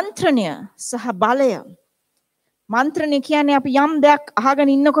 මන්ත්‍රණය සහ බලය. මන්ත්‍රණය කියන්නේ අපි යම් දෙයක් අහගෙන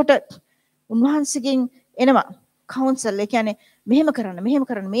ඉන්නකොට උන්වහන්සේගෙන් එනවා කවුන්සල්. ඒ කියන්නේ මෙහෙම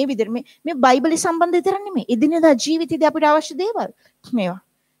කරන්න මේ විදිහට මේ බයිබලි සම්බන්ධ විතර නෙමෙයි. එදිනෙදා ජීවිතේදී අපිට අවශ්‍ය දේවල් මේවා.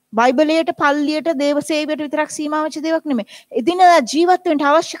 බයිබලයට, පල්ලියට, දේව සේවයට විතරක් සීමා වෙච්ච දේවල් නෙමෙයි. එදිනෙදා ජීවත් වෙන්න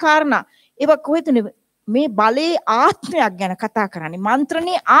අවශ්‍ය කාරණා. ඒවා කොහෙද මේ බලයේ ආත්මයක් ගැන කතා කරන්නේ.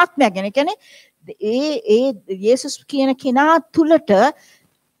 මන්ත්‍රණයේ ආත්මයක් ගැන. කියන්නේ ඒ යේසුස් කියන කෙනා තුලට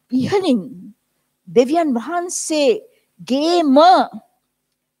ඉහළින් දෙවියන් වහන්සේගේම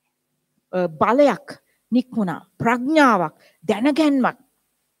බලයක් නික්මුණා. ප්‍රඥාවක්, දැනගැන්මක්.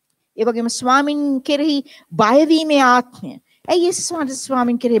 ඒ වගේම ස්වාමින් කෙරෙහි බයවීමේ ආත්මය. ඇයි යේසුස් වහන්සේ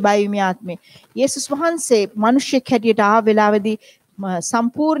ස්වාමින් කෙරෙහි බයවීමේ ආත්මය? යේසුස් වහන්සේ මිනිසෙක් හැටියට ආ වෙලාවේදී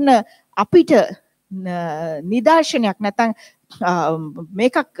සම්පූර්ණ අපිට නිදර්ශනයක් නැත්නම්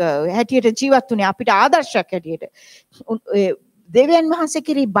මේකක් හැටියට ජීවත් වුණේ අපිට ආදර්ශයක් හැටියට. දෙවියන් වහන්සේ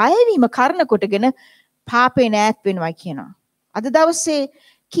කෙරෙහි බයවීම කරන කොටගෙන පාපේ ඈත් වෙනවා කියනවා. අද දවසේ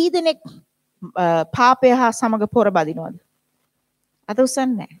කී දෙනෙක් පාපය හා සමග පොරබදිනවද? අත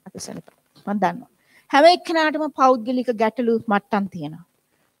උස්සන්නේ නැහැ. අත උස්සන්නේ මම දන්නවා. හැම එක්කෙනාටම පෞද්ගලික ගැටලු මට්ටම් තියෙනවා.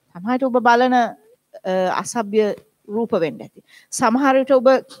 සමහරට ඔබ බලන අසභ්‍ය රූප වෙන්න ඇති. සමහර විට ඔබ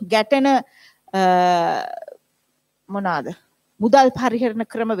ගැටෙන මොනවාද? මුදල් පරිහරණ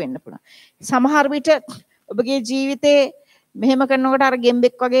ක්‍රම වෙන්න පුළුවන්. සමහර විට ඔබගේ ජීවිතේ මෙහෙම කරනකොට අර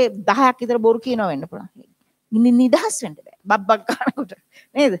ගෙම්බෙක් වගේ 10ක් විතර බොරු කියනවා වෙන්න පුළුවන්. නිදහස් වෙන්න බෑ. බබ්බක් ගන්නකොට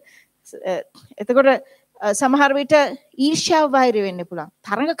නේද? එතකොට සමහර විට ඊර්ෂ්‍යාව වෛරය වෙන්න පුළුවන්.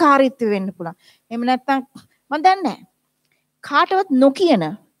 තරඟකාරීත්වය වෙන්න පුළුවන්. එහෙම නැත්නම් මම දන්නේ නැහැ. කාටවත් නොකියන,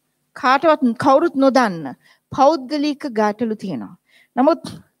 කාටවත් කවුරුත් නොදන්න පෞද්ගලික ගැටලු තියෙනවා. නමුත්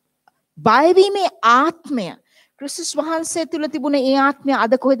බයවීමේ ආත්මය ක්‍රිස්තුස් වහන්සේ තුල තිබුණ ඒ ආත්මය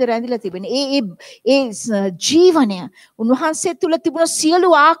අද කොහෙද රැඳිලා තිබෙන්නේ? ඒ ජීවනය උන්වහන්සේ තුල තිබුණ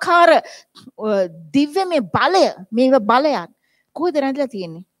සියලු ආකාර දිව්‍යමය බලය, මේව බලයක් කොහෙද රැඳිලා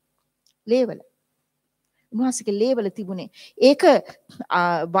තියෙන්නේ? ලේවල. උන්වහන්සේගේ ලේවල තිබුණේ. ඒක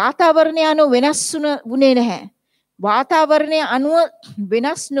වාතාවරණය අනුව වෙනස් වුණේ නැහැ. වාතාවරණය අනුව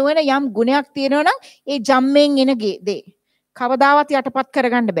වෙනස් නොවන යම් ගුණයක් තියෙනවා නම් ඒ ජම්මෙන් එන දේ කවදාවත් යටපත්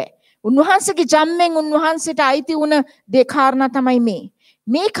කරගන්න බෑ. උන්වහන්සේගේ ජම්මෙන් උන්වහන්සේට අයිති වුණ දේ කාරණා තමයි මේ.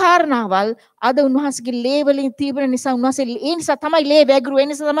 මේ කාරණාවල් අද උන්වහන්සේගේ ලේ වලින් තිබෙන නිසා උන්වහන්සේ ඒ නිසා තමයි ලේ වැගිරු ඒ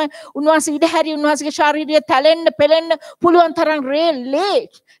නිසා තමයි උන්වහන්සේ ඉඩහැරි උන්වහන්සේගේ ශාරීරිය තැලෙන්න පෙලෙන්න පුළුවන් තරම් ලේ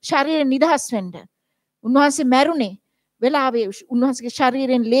ශරීරය නිදහස් වෙන්න. උන්වහන්සේ මැරුණේ වෙලාවේ උන්වහන්සේගේ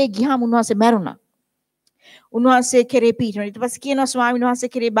ශරීරයෙන් ලේ ගියාම උන්වහන්සේ මැරුණා. උන්වහන්සේ කෙරේ පීඩන. ඊට පස්සේ කියනවා ස්වාමීන් වහන්සේ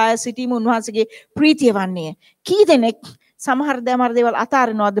කෙරේ බය සිටීම උන්වහන්සේගේ ප්‍රීතිය වන්නේ. කී දෙනෙක් සමහර දේවල්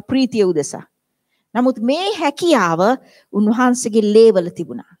අතාරිනවද ප්‍රීතිය උදෙසා. නමුත් මේ හැකියාව උන්වහන්සේගේ ලේවල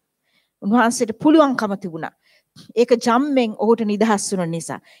තිබුණා. උන්වහන්සේට පුළුවන්කම තිබුණා. ඒක ජම්මෙන් ඔහුට නිදහස් වුණ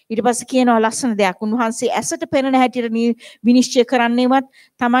නිසා. ඊට පස්සේ කියනවා ලස්සන දෙයක්. උන්වහන්සේ ඇසට පෙනෙන හැටියට විනිශ්චය කරන්නේවත්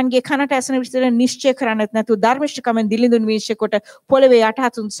Tamanගේ කනට ඇසෙන විදිහට නිශ්චය කරන්නත් නැතුව ධර්මිෂ්ඨකමෙන් දිලිඳුන් විනිශ්චය කොට පොළවේ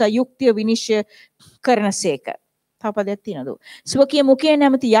යටහතුන් යුක්තිය විනිශ්චය කරනසේක. තව පදයක් තියෙනවද? සුවකිය මුඛයේ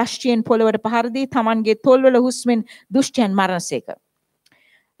නැමැති යෂ්ටියෙන් පොළවට පහර දී Tamanගේ තොල්වල හුස්මෙන් දුෂ්ටයන් මරනසේක.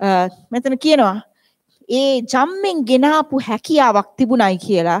 මෙතන කියනවා ඒ ජම්මෙන් ගෙනාපු හැකියාවක් තිබුණයි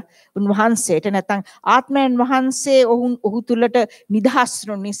කියලා උන්වහන්සේට නැත්නම් ආත්මයන් වහන්සේ ඔහු තුලට නිදහස්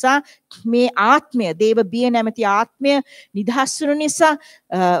වුණු නිසා මේ ආත්මය දේව බිය නැමැති ආත්මය නිදහස් වුණු නිසා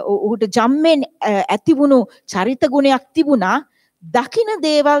ඔහුට ජම්මෙන් ඇතිවුණු චරිත ගුණයක් තිබුණා. දකින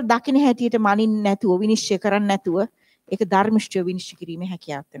දේවල් දකින හැටියට මනින්න නැතුව විනිශ්චය කරන්න නැතුව ඒක ධර්මිෂ්ඨව විනිශ්චය කිරීමේ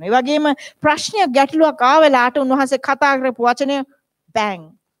හැකියාවක් තියෙනවා. ඒ වගේම ප්‍රශ්නයක් ගැටලුවක් ආවලාට උන්වහන්සේ කතා කරපු වචනය බෑන්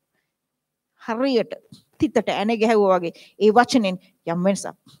හරියට තිතට ඇන ගැහුවා වගේ ඒ වචනෙන් යම්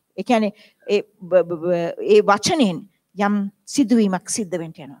වෙනසක්. ඒ කියන්නේ ඒ වචනෙන් යම් සිදුවීමක් සිද්ධ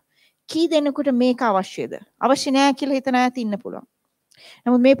වෙන්න යනවා. කී දෙනෙකුට මේක අවශ්‍යද? අවශ්‍ය නැහැ කියලා හිතන අය ඉන්න පුළුවන්.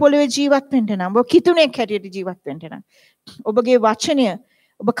 නමුත් මේ පොළවේ ජීවත් වෙන්න නම් ඔබ කිතුණෙක් හැටියට ජීවත් වෙන්න නම් ඔබගේ වචනය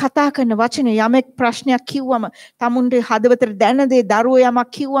ඔබ කතා කරන වචනය යමෙක් ප්‍රශ්නයක් කිව්වම තමුන්ගේ හදවතට දැනෙන දේ දරුවෝ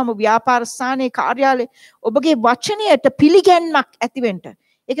යමක් කිව්වම ව්‍යාපාර ස්ථානයේ කාර්යාලයේ ඔබගේ වචනයට පිළිගැන්මක් ඇති වෙන්න.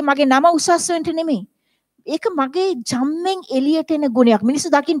 ඒක මගේ නම උසස් වෙන්න නෙමෙයි. ඒක මගේ ජම්මෙන් එළියට එන ගුණයක්. මිනිස්සු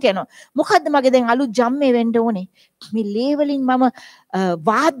දකින්න යනවා. මොකද්ද මගේ දැන් අලුත් ජම්මේ වෙන්න ඕනේ? මේ ලේ වලින් මම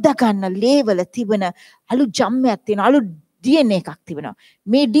වාද්ද ගන්න ලේවල තිබෙන අලුත් ජම්මයක් තියෙනවා. අලුත් DNA එකක් තිබෙනවා.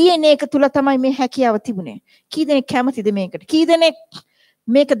 මේ DNA එක තුල තමයි මේ හැකියාව තිබුණේ. කී දෙනෙක් කැමතිද මේකට? කී දෙනෙක්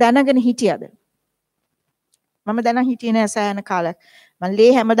මේක දැනගෙන හිටියද? මම දැනන් හිටියේ නෑ සෑහෙන කාලයක්. මම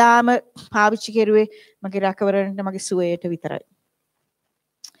ලේ හැමදාම පාවිච්චි කරුවේ මගේ රැකවරණයට මගේ සුවයට විතරයි.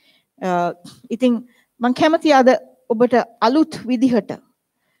 ඉතින් මම කැමති අද ඔබට අලුත් විදිහට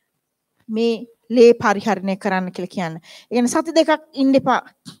මේ ලේ පරිහරණය කරන්න කියලා කියන්න. ඒ කියන්නේ සති දෙකක් ඉන්න එපා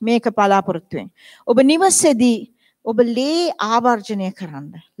මේක බලාපොරොත්තු වෙන්න. ඔබ නිවසේදී ඔබ ලේ ආවර්ජනය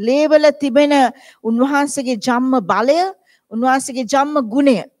කරන්න. ලේවල තිබෙන උන්වහන්සේගේ ජම්ම බලය, උන්වහන්සේගේ ජම්ම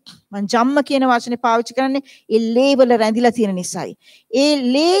ගුණය. මම ජම්ම කියන වචනේ පාවිච්චි කරන්නේ ඒ ලේවල රැඳිලා තියෙන නිසායි. ඒ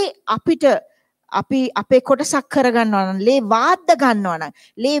ලේ අපිට අපි අපේ කොටසක් කරගන්නවා නම් ලේ වාද්ද ගන්නවා නම්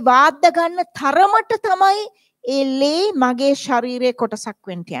ලේ වාද්ද ගන්න තරමට තමයි ඒ ලේ මගේ ශරීරයේ කොටසක්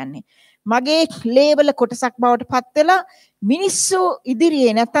වෙන්න යන්නේ. මගේ ලේවල කොටසක් බවට පත් වෙලා මිනිස්සු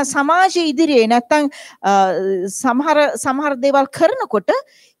ඉදිරියේ නැත්තම් සමාජයේ ඉදිරියේ නැත්තම් සමහර දේවල් කරනකොට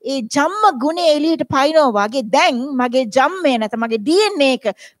ඒ ජම්ම ගුණය එළියට පයින්නවා වගේ දැන් මගේ ජම්මේ නැත්නම් මගේ DNA එක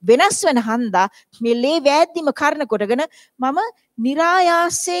වෙනස් වෙන හන්දා මේ ලේ වෑද්දිම කරන කොටගෙන මම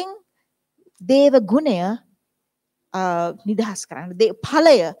નિરાයාසයෙන් දේව ගුණය නිදහස් කරන්න.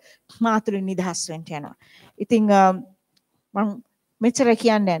 ඵලය මාතුලින් නිදහස් වෙන්න යනවා. ඉතින් මම මෙච්චර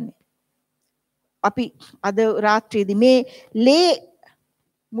කියන්නේ නැහැ. අපි අද රාත්‍රියේදී මේ ලේ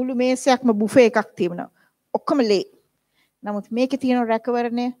මුළු මේසයක්ම බුෆේ එකක් තියෙනවා. ඔක්කොම ලේ. නමුත් මේකේ තියෙන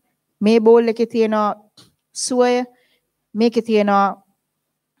රැකවරණය, මේ බෝල් එකේ තියෙන සුවය, මේකේ තියෙන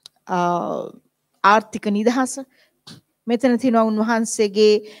ආර්ථික නිදහස, මෙතන තියෙනවා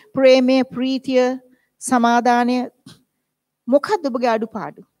උන්වහන්සේගේ ප්‍රේමය, ප්‍රීතිය, සමාදානය. මොකක්ද ඔබගේ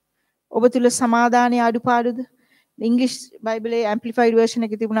අඩුපාඩු? ඔබ තුල සමාදානයේ අඩුපාඩුද? ඉංග්‍රීසි බයිබලයේ ඇම්ප්ලිෆයිඩ් වර්ෂන්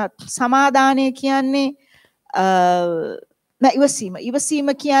එකේ තිබුණා සමාදානය කියන්නේ ඉවසීම. ඉවසීම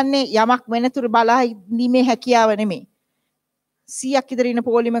කියන්නේ යමක් වෙනතුරු බලා ඉඳීමේ හැකියාව නෙමෙයි. 100ක් විතර ඉන්න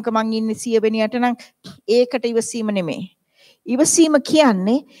පොලිමක මං ඉන්නේ 100 වෙනියට නම් ඒකට ඉවසීම නෙමෙයි. ඉවසීම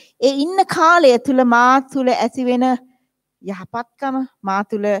කියන්නේ ඒ ඉන්න කාලය තුල මා තුල ඇති වෙන යහපත්කම, මා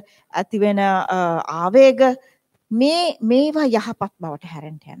තුල ඇති වෙන ආවේග මේවා යහපත් බවට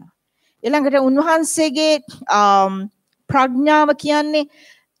හැරෙන්න යනවා. ඊළඟට උන්වහන්සේගේ ප්‍රඥාව කියන්නේ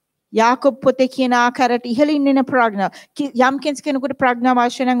යාකොබ් පොතේ කියන ආකාරයට ඉහළින් එන ප්‍රඥාව. යම් කෙනෙකුට ප්‍රඥාව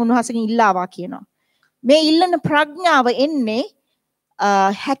අවශ්‍ය නම් උන්වහන්සේගෙන් ඉල්ලාවා කියනවා. මේ ඉල්ලන ප්‍රඥාව එන්නේ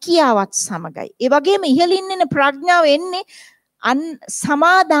හැකියාවත් සමගයි. ඒ වගේම ඉහළින් එන ප්‍රඥාව එන්නේ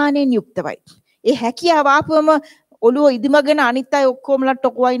සමාදානයෙන් යුක්තවයි. ඒ හැකියාව ආපුවම ඔළුව ඉදිමගෙන අනිත් අය ඔක්කොමලට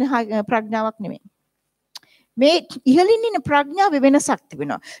ඔකවයින් ප්‍රඥාවක් නෙමෙයි. මේ ඉහළින් ඉන්න ප්‍රඥාවේ වෙනසක්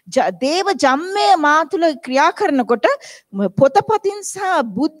තිබෙනවා. දේව ජම්මය මා තුළ ක්‍රියා කරනකොට පොතපතින් සහ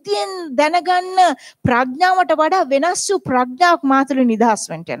බුද්ධියෙන් දැනගන්න ප්‍රඥාවට වඩා වෙනස් වූ ප්‍රඥාවක් මා තුළ නිදහස්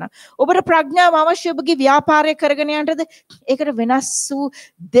වෙන්න යනවා. ඔබට ප්‍රඥාව අවශ්‍ය ඔබගේ ව්‍යාපාරය කරගෙන යන්නද? ඒකට වෙනස් වූ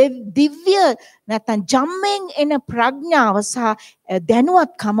දිව්‍ය නැත්නම් ජම්මෙන් එන ප්‍රඥාව සහ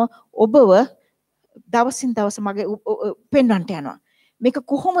දැනුවත්කම ඔබව දවසින් දවස මගේ පෙන්වන්නට යනවා. මේක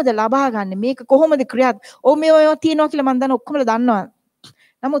කොහොමද ලබා ගන්න? මේක කොහොමද ක්‍රියාත්? මේවා තියෙනවා කියලා මම දන්න ඔක්කොම දන්නවා.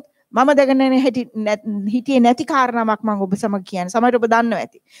 නමුත් මම දැනගෙන හිටියේ නැති කාරණාවක් මම ඔබ සමග කියන්නේ. සමහරවිට ඔබ දන්නවා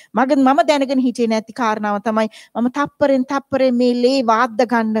ඇති. මම දැනගෙන හිටියේ නැති කාරණාව තමයි මම තප්පරෙන් තප්පරේ මේ ලේ වාද්ද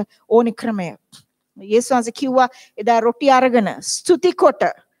ගන්න ඕනි ක්‍රමය. යේසුස් වහන්සේ කිව්වා එදා රොටි අරගෙන ස්තුති කොට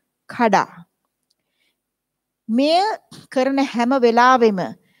කඩා. මේ කරන හැම වෙලාවෙම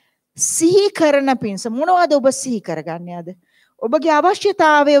සිහි කරන පිණිස මොනවද ඔබ සිහි කරගන්නේ අද? ඔබගේ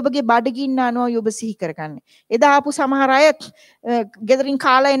අවශ්‍යතාවය ඔබගේ බඩගින්න අනුව ඔබ සිහි කරගන්නේ. එදා ආපු සමහර අය ගෙදරින්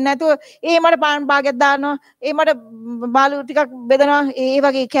කාලා එන්නේ නැතුව මට පාන් භාගයක් දානවා, මට බාලු ටිකක් බෙදනවා,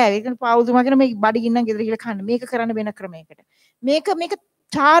 වගේ කෑවේ. ඒක පාවුල්තුමා කියන මේ බඩගින්න ගෙදර කියලා කන්න. මේක කරන්න වෙන ක්‍රමයකට. මේක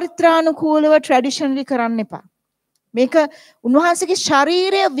චාරිත්‍රානුකූලව ට්‍රැඩිෂනලි කරන්න එපා. මේක උන්වහන්සේගේ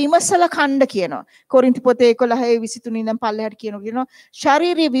ශරීරය විමසලා කණ්ඩ කියනවා. කොරින්ති පොතේ 11:23 ඉඳන් පල්ලෙහාට කියනවා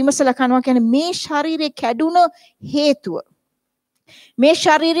ශරීරය විමසලා කනවා කියන්නේ මේ ශරීරය කැඩුන හේතුව. මේ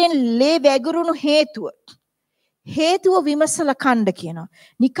ශරීරයෙන් ලේ වැගිරුණු හේතුව විමසලා කණ්ඩ කියනවා.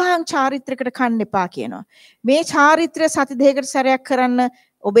 නිකාං චාරිත්‍රයකට කන්න එපා කියනවා. මේ චාරිත්‍රය සති දෙකකට සැරයක් කරන්න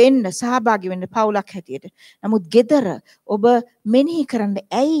ඔබ එන්න සහභාගී වෙන්න පවුලක් හැටියට. නමුත් gedara ඔබ මෙනෙහි කරන්න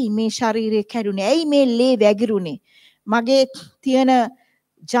ඇයි මේ ශරීරය කැඩුනේ? ඇයි මේ ලේ වැගිරුනේ? මගේ තියෙන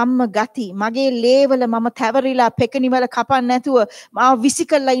ජම්ම ගති, මගේ ලේවල මම තැවරිලා පෙකණිවල කපන්න නැතුව මාව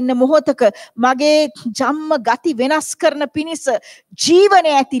විසිකලා ඉන්න මොහොතක මගේ ජම්ම ගති වෙනස් කරන පිණිස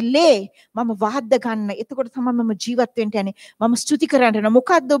ජීවනයේ ඇති ලේ මම වහද්ද ගන්න. එතකොට තමයි මම ජීවත් වෙන්න යන්නේ. මම ස්තුති කරන්න යනවා.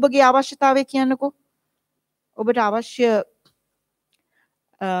 මොකද්ද ඔබගේ අවශ්‍යතාවය කියන්නකෝ? ඔබට අවශ්‍ය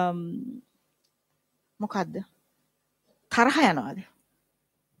මොකද්ද? තරහ යනවාද?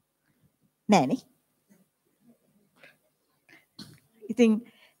 නෑනේ. ඉතින්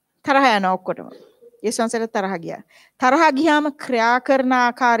තරහ යන ඔක්කොටම. යේසුස් වහන්සේට තරහ ගියා. තරහ ගියාම ක්‍රියා කරන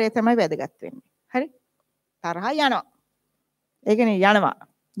ආකාරය තමයි වැදගත් වෙන්නේ. හරි? තරහ යනවා. ඒ කියන්නේ යනවා.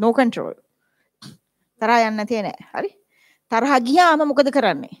 no control. තරහ යන්නේ නැතේ නෑ. හරි? තරහ ගියාම මොකද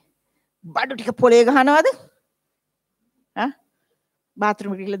කරන්නේ? බඩු ටික පොලේ ගහනවද?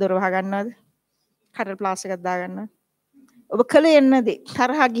 බාත්රූම් එකේ ගිහලා දොර වහ ගන්නවද? කටට ප්ලාස්ට් එකක් දා ගන්නවද? ඔබ කලේ යන දේ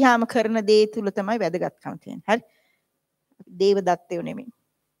තරහ ගියාම කරන දේ තුල තමයි වැදගත්කම තියෙන්නේ. හරි? දේව දත්තයෝ නෙමෙයි.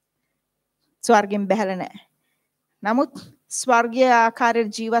 ස්වර්ගෙන් බැහැලා නැහැ. නමුත් ස්වර්ගීය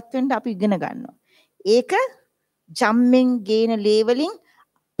ආකාරයට ජීවත් වෙන්න අපි ඉගෙන ගන්නවා. ඒක ජම්මෙන් ගේන ලේවලින්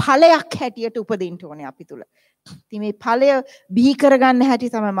ඵලයක් හැටියට උපදින්න ඕනේ අපි තුල. ඉතින් මේ ඵලය බිහි කරගන්න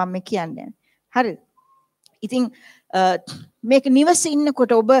හැටි තමයි මම කියන්නේ. හරිද? ඉතින් මේක නිවස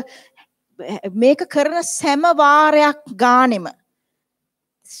ඉන්නකොට ඔබ මේක කරන සෑම වාරයක් ගානෙම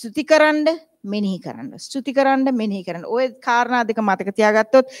ස්තුති කරන්න, මෙනෙහි කරන්න. ස්තුති කරන්න, මෙනෙහි කරන්න. ඔය කාරණා දෙක මතක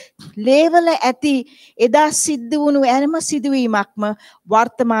තියාගත්තොත් ලේවල ඇති එදා සිද්ධ වුණු හැම සිදුවීමක්ම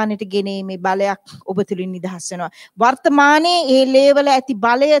වර්තමානයට ගෙනීමේ බලයක් ඔබ තුලින් නිදහස් වෙනවා. වර්තමානයේ ඒ ලේවල ඇති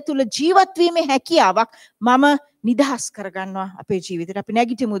බලය තුල ජීවත් වීමේ හැකියාවක් මම නිදහස් කරගන්නවා අපේ ජීවිතේට. අපි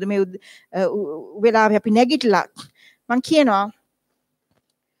නැගිටිමුද මේ වෙලාවේ අපි නැගිටලා මම කියනවා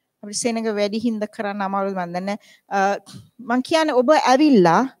අපේ සෙනඟ වැඩි හින්දා කරන්න අමාරුද මන් දන්නේ. මම කියන්නේ ඔබ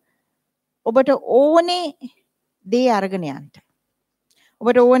ඇවිල්ලා ඔබට ඕනේ දේ අරගෙන යන්න.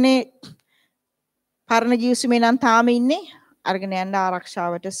 ඔබට ඕනේ පරණ ජීවිතේ නම් තාම ඉන්නේ අරගෙන යන්න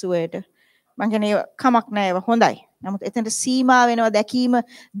ආරක්ෂාවට සුවයට. මම කියන්නේ කමක් නැහැ ඒවා හොඳයි. නමුත් එතනට සීමා වෙනවා දැකීම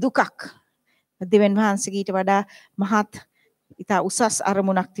දුකක්. දෙවියන් වහන්සේගේ ඊට වඩා මහත් ඊට උසස්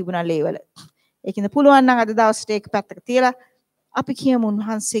අරමුණක් තිබුණා ලේවල. ඒකින්ද පුළුවන් නම් අද දවසට ඒක පැත්තක තියලා අපි කියමු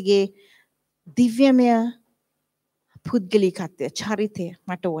උන්වහන්සේගේ දිව්‍යමය පුද්ගලිකත්වය, චරිතය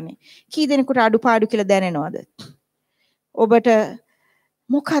මට ඕනේ. කී දෙනෙකුට අඩුපාඩු කියලා දැනෙනවද? ඔබට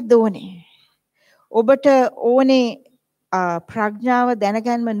මොකක්ද ඕනේ? ඔබට ඕනේ ප්‍රඥාව,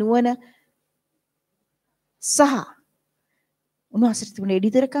 දැනගැන්ම, නුවණ සහ උන්වහන්සේට තිබුණ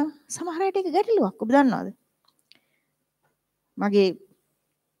එඩිතරකම්. සමහර අයට ඒක ගැටලුවක්. ඔබ දන්නවද? මගේ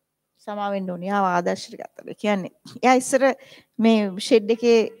සමාවෙන්න ඕනේ. ආව ආදර්ශයට ගත්තා. කියන්නේ එයා ඉස්සර මේ ෂෙඩ්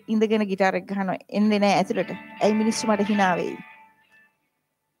එකේ ඉඳගෙන গিitar එක ගහනවා. එන්නේ නැහැ ඇතුළට. ඇයි මිනිස්සු මට hina වෙයි?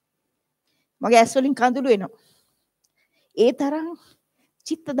 මගේ ඇස් වලින් කඳුළු එනවා. ඒ තරම්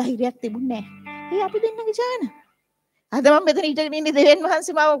චිත්ත ධෛර්යයක් තිබුණේ නැහැ. ඒ අපි දෙන්නගේ ජාන. අද මම මෙතන හිටගෙන ඉන්නේ දෙවියන්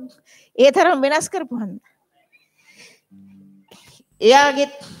වහන්සේ මාව ඒ තරම් වෙනස් කරපුවාන්. එයාගේ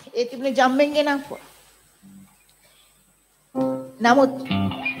ඒ තිබුණේ ජම්මෙන් ගෙනාවා. නමුත්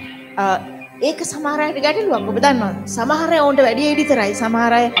ඒක සමහර අයට ගැටලුවක්. ඔබ දන්නවා. සමහර අය ඕන්ට වැඩි එඩිතරයි.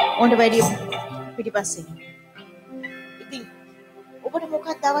 සමහර අය ඕන්ට වැඩි පිටිපස්සේ. ඉතින් ඔබට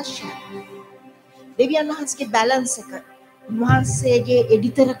මොකක්ද අවශ්‍යයි? දෙවියන් වහන්සේගේ බැලන්ස් එක. උන්වහන්සේගේ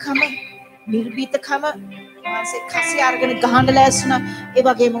එඩිතරකම, නිර්භීතකම, උන්වහන්සේ කසිය අරගෙන ගහන්න ලෑස්ුණා. ඒ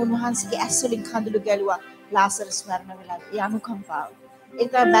වගේම උන්වහන්සේගේ ඇස් වලින් කඳුළු ගැලුවා. ලාසරස් මරණ වෙලාවේ. ඒ අනුකම්පාව.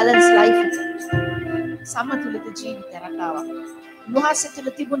 ඒක බැලන්ස් ලයිෆ් එක. සමතුලිත ජීවිත රටාවක්. උන්වහන්සේ තුළ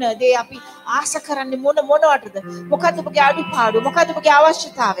තිබුණ දේ අපි ආශ කරන්නේ මොනවටද? මොකද්ද ඔබගේ අඩුපාඩු? මොකද්ද ඔබගේ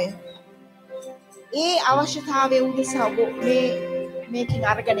අවශ්‍යතාවය? ඒ අවශ්‍යතාවය උදෙසා ඔබ මේකින්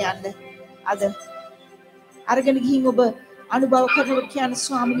අරගෙන යන්න. අද අරගෙන ගිහින් ඔබ අනුභව කරනකොට කියන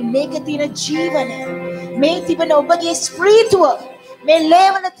ස්වාමීනි මේක තියෙන ජීවනය, මේ තිබෙන ඔබගේ ස්ප්‍රීතුව, මේ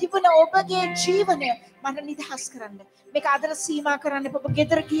ලේවන තිබෙන ඔබගේ ජීවනය මට නිදහස් කරන්න. මේක අදට සීමා කරන්න ඔබ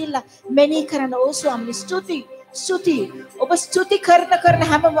ගෙදර ගිහිල්ලා මෙනෙහි කරන්න. ඕ ස්වාමීනි ස්තුති. ඔබ ස්තුති කරන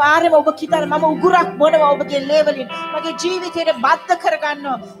හැම වාරෙම ඔබ කිතන මම උගුරක් බොනවා ඔබගේ ලේවලින්. මගේ ජීවිතයට බද්ධ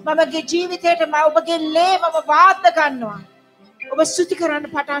කරගන්නවා. මගේ ජීවිතයට ඔබගේ ලේ මම වාද්ද ගන්නවා. ඔබ ස්තුති කරන්න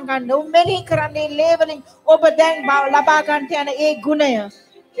පටන් ගන්න. ඔබ මෙනෙහි කරන්නේ ලේවලින් ඔබ දැන් ලබා ගන්නට යන ඒ ගුණය,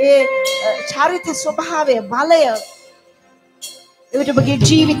 ඒ චරිත ස්වභාවය, බලය. ඒකට ඔබගේ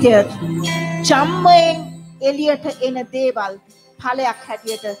ජීවිතය ජම්මයෙන් එළියට එන දේවල් ඵලයක්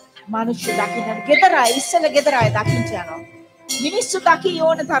හැටියට මිනිස්සු දකින්න. ගෙදරයි ඉස්සල ගෙදරයි දකින්න යනවා. මිනිස්සු දකි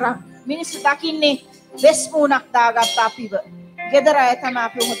ඕන තරම්. මිනිස්සු දකින්නේ වෙස්මුණක් දාගත්ත අපිව. ගෙදරයි තමයි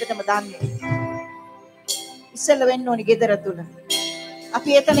අපි හොඳටම දන්නේ. ඉස්සල වෙන්න ඕනි ගෙදර තුල. අපි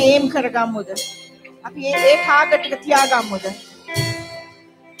එතන ඒම් කරගමුද? අපි ඒ ටාගට් එක තියාගමුද?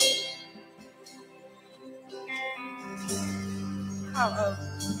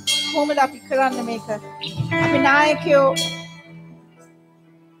 කොහොමද අපි කරන්නේ මේක? අපි නායකයෝ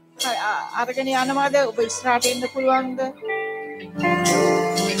අරගෙන යනවාද? ඔබ ඉස්සරහට එන්න පුළුවන්ද?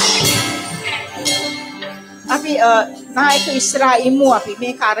 අපි නායක ඉස්සරහා ඉමු. අපි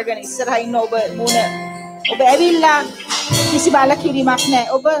මේක අරගෙන ඉස්සරහා ඉන්න. ඔබ ඇවිල්ලා කිසි බලකිරීමක් නැහැ.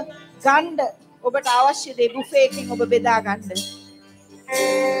 ඔබ ගන්න ඔබට අවශ්‍ය දේ බුෆේ එකකින් ඔබ බෙදා ගන්න.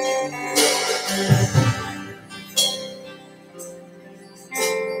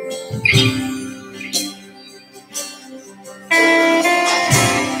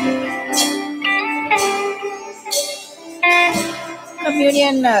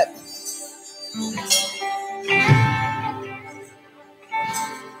 Communion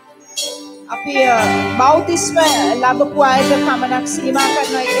අපි බෞතිස්ම ලැබපු අයට පමණක් සීමා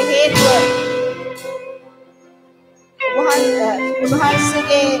කරන එක හේතුව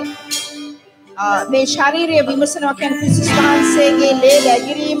උන්වහන්සේගේ මේ ශාරීරික විමසනවා කියන ක්‍රිස්තුස් වහන්සේගේ ලේ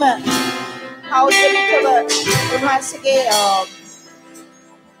වැගිරීම පෞද්ගලිකව උන්වහන්සේගේ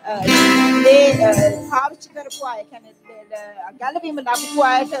ලේ පාවිච්චි කරපු අය කියන්නේ ගැලවීම ලැබපු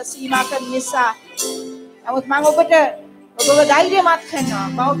අයට සීමා කරන නිසා. නමුත් මම ඔබව ධෛර්යමත් කරනවා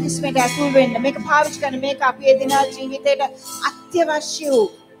බෞතිස්මයට ඇතුල් වෙන්න. මේක පාවිච්චි කරන මේක අපේ එදිනදා ජීවිතේට අත්‍යවශ්‍ය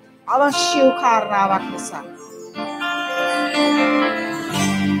වූ කාරණාවක් නිසා.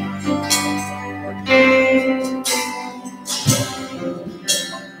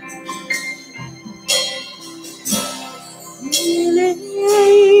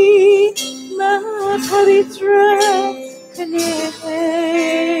 पवित्र कने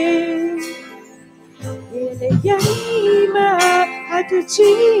यही हट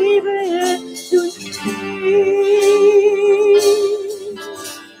जीव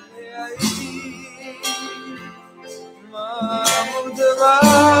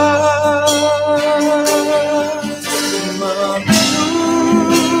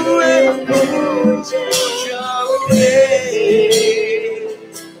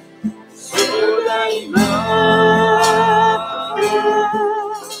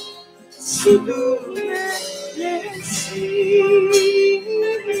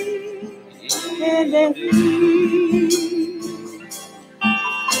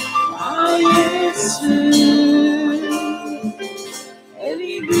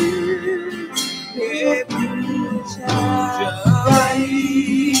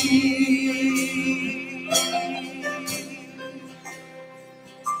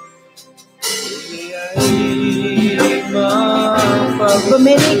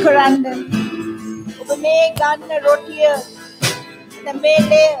रोटिय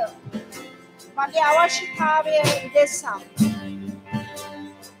मेले मगे आवश्यकतावे देसा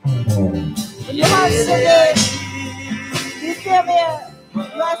द्वितीय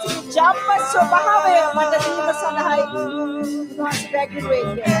जम्म स्वभावे मट दीव सलहाई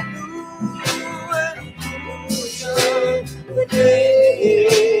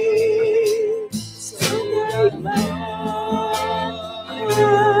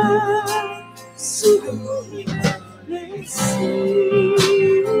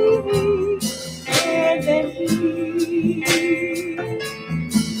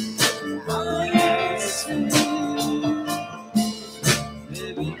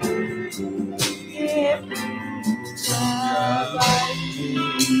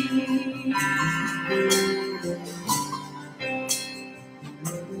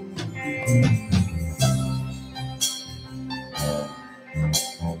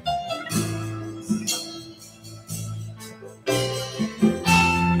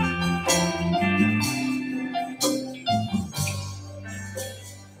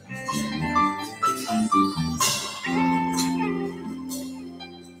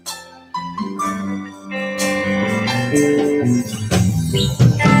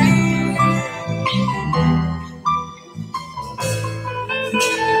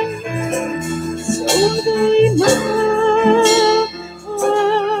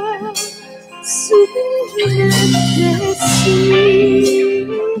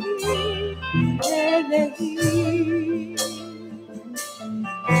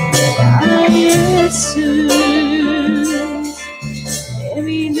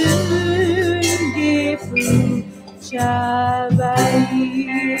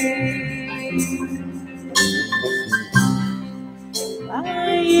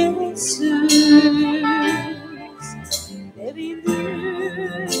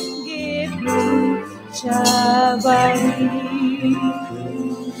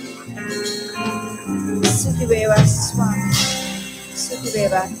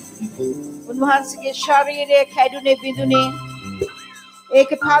උන්වහන්සේගේ ශරීරයේ කැඩුනේ බිඳුනේ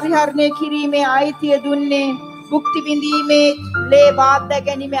ඒක පරිහරණය කිරීමේ අයිතිය දුන්නේ භුක්ති විඳීමේ ලේ බාද්දා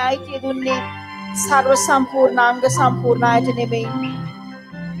ගැනීමේ අයිතිය දුන්නේ සර්ව සම්පූර්ණ අංග සම්පූර්ණයට නෙමෙයි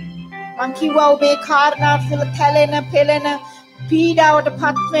මං කිව්වා ඔබේ කාරණා තුළ තැලෙන පෙළෙන පීඩාවට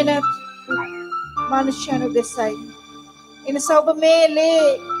පත්වෙන මනුෂ්‍යයන් දෙසයි එනිසා ඔබ මේ ලේ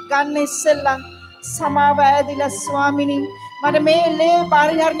ගන්න ඉස්සෙල්ලා සමාව ඇදිලා ස්වාමිනී මට මේ ලේ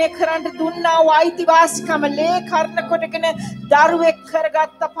පරිහරණය කරන්න දුන්නා වූ අයිතිවාසිකම ලේ කරන කොටගෙන දරුවෙක්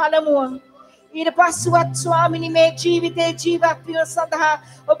කරගත්ත පළමුව ඊට පස්සෙවත් ස්වාමිනී මේ ජීවිතේ ජීවත් වීම සඳහා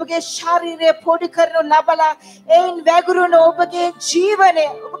ඔබගේ ශරීරය පොඩි කරනු ලබලා එයින් වැගුරුණු ඔබගේ ජීවනය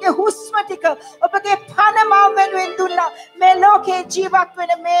ඔබගේ හුස්ම ටික ඔබගේ පණම වෙනුවෙන් දුන්නා මේ ලෝකේ ජීවත්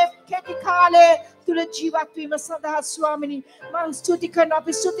වෙන මේ කෙටි කාලේ තුල ජීවත් වීම සඳහා ස්වාමිනී මම ස්තුති කරනවා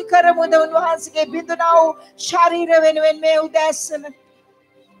අපි ස්තුති කරමු උන්වහන්සේගේ බිඳුනා වූ ශරීර වෙනුවෙන් මේ උදෑසන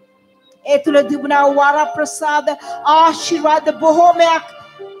ඒ තුල තිබුණා වූ වර ප්‍රසාද ආශිර්වාද බොහෝමයක්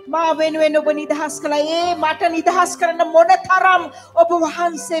මා වෙනුවෙන් ඔබ නිදහස් කළා ඒ මට නිදහස් කරන්න මොනතරම් ඔබ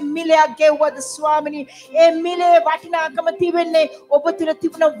වහන්සේ මිලයක් ගෙව්වද ස්වාමිනී ඒ මිලේ වටිනාකම තිබෙන්නේ ඔබ තුල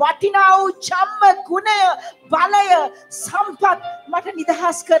තිබුණ වටිනා වූ චම්ම ගුණය බලය සම්පත් මට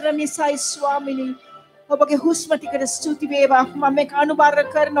නිදහස් කරන නිසායි ස්වාමිනී ඔබගේ හුස්ම ටිකට ස්තුති වේවා මම මේක අනුබර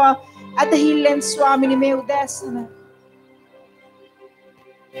කරනවා අදහිල්ලෙන් ස්වාමිනී මේ උදෑසන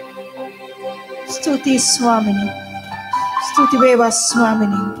ස්තුති ස්වාමිනී ස්තුති වේවා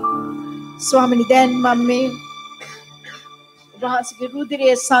ස්වාමිනී ස්වාමිනී දැන් මම මේ වහන්සේගේ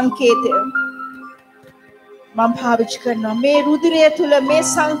රුධිරයේ සංකේතය මම පාවිච්චි කරනවා මේ රුධිරය තුල මේ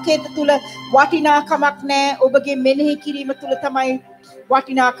සංකේත තුල වටිනාකමක් නැහැ ඔබගේ මෙනෙහි කිරීම තුල තමයි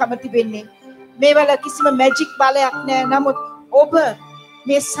වටිනාකම තිබෙන්නේ මේවල කිසිම මැජික් බලයක් නැහැ නමුත් ඔබ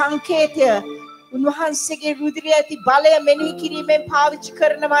මේ සංකේතය උන්වහන්සේගේ රුධිරයේ ඇති බලය මෙනෙහි කිරීමෙන් පාවිච්චි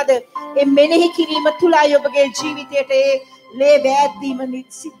කරනවාද ඒ මෙනෙහි කිරීම තුලයි ඔබගේ ජීවිතයට ඒ ලේ වැද්දීම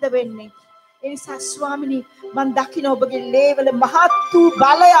සිද්ධ වෙන්නේ එනිසා ස්වාමිනී මම දකින්න ඔබගේ ලේවල මහත් වූ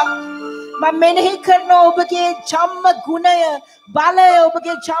බලයක් මම මෙනෙහි කරන ඔබගේ ජම්ම ගුණය බලය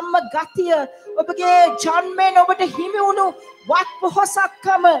ඔබගේ ජම්ම ගතිය ඔබගේ ජන්මෙන් ඔබට හිමි වුණු වත්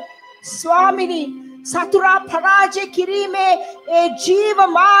පොහොසත්කම ස්වාමිනී සතුරා පරාජය කිරීමේ ඒ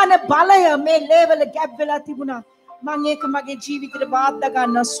ජීවමාන බලය මේ ලේවල ගැබ් වෙලා තිබුණා මම ඒක මගේ ජීවිතේට බාද්දා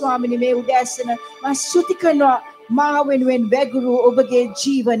ගන්නවා ස්වාමිනී මේ උදෑසන මම ස්තුති කරනවා මා වෙනුවෙන් වැගුරු ඔබගේ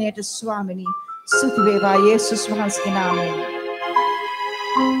ජීවනයට ස්වාමිනී ස්තුති වේවා යේසුස් වහන්සේගේ නාමයෙන්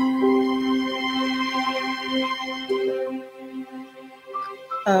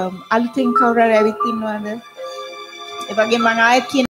අලුතෙන් කවුරු හරි ඇවිත් ඉන්නවද ඒ වගේ මම ආයෙත්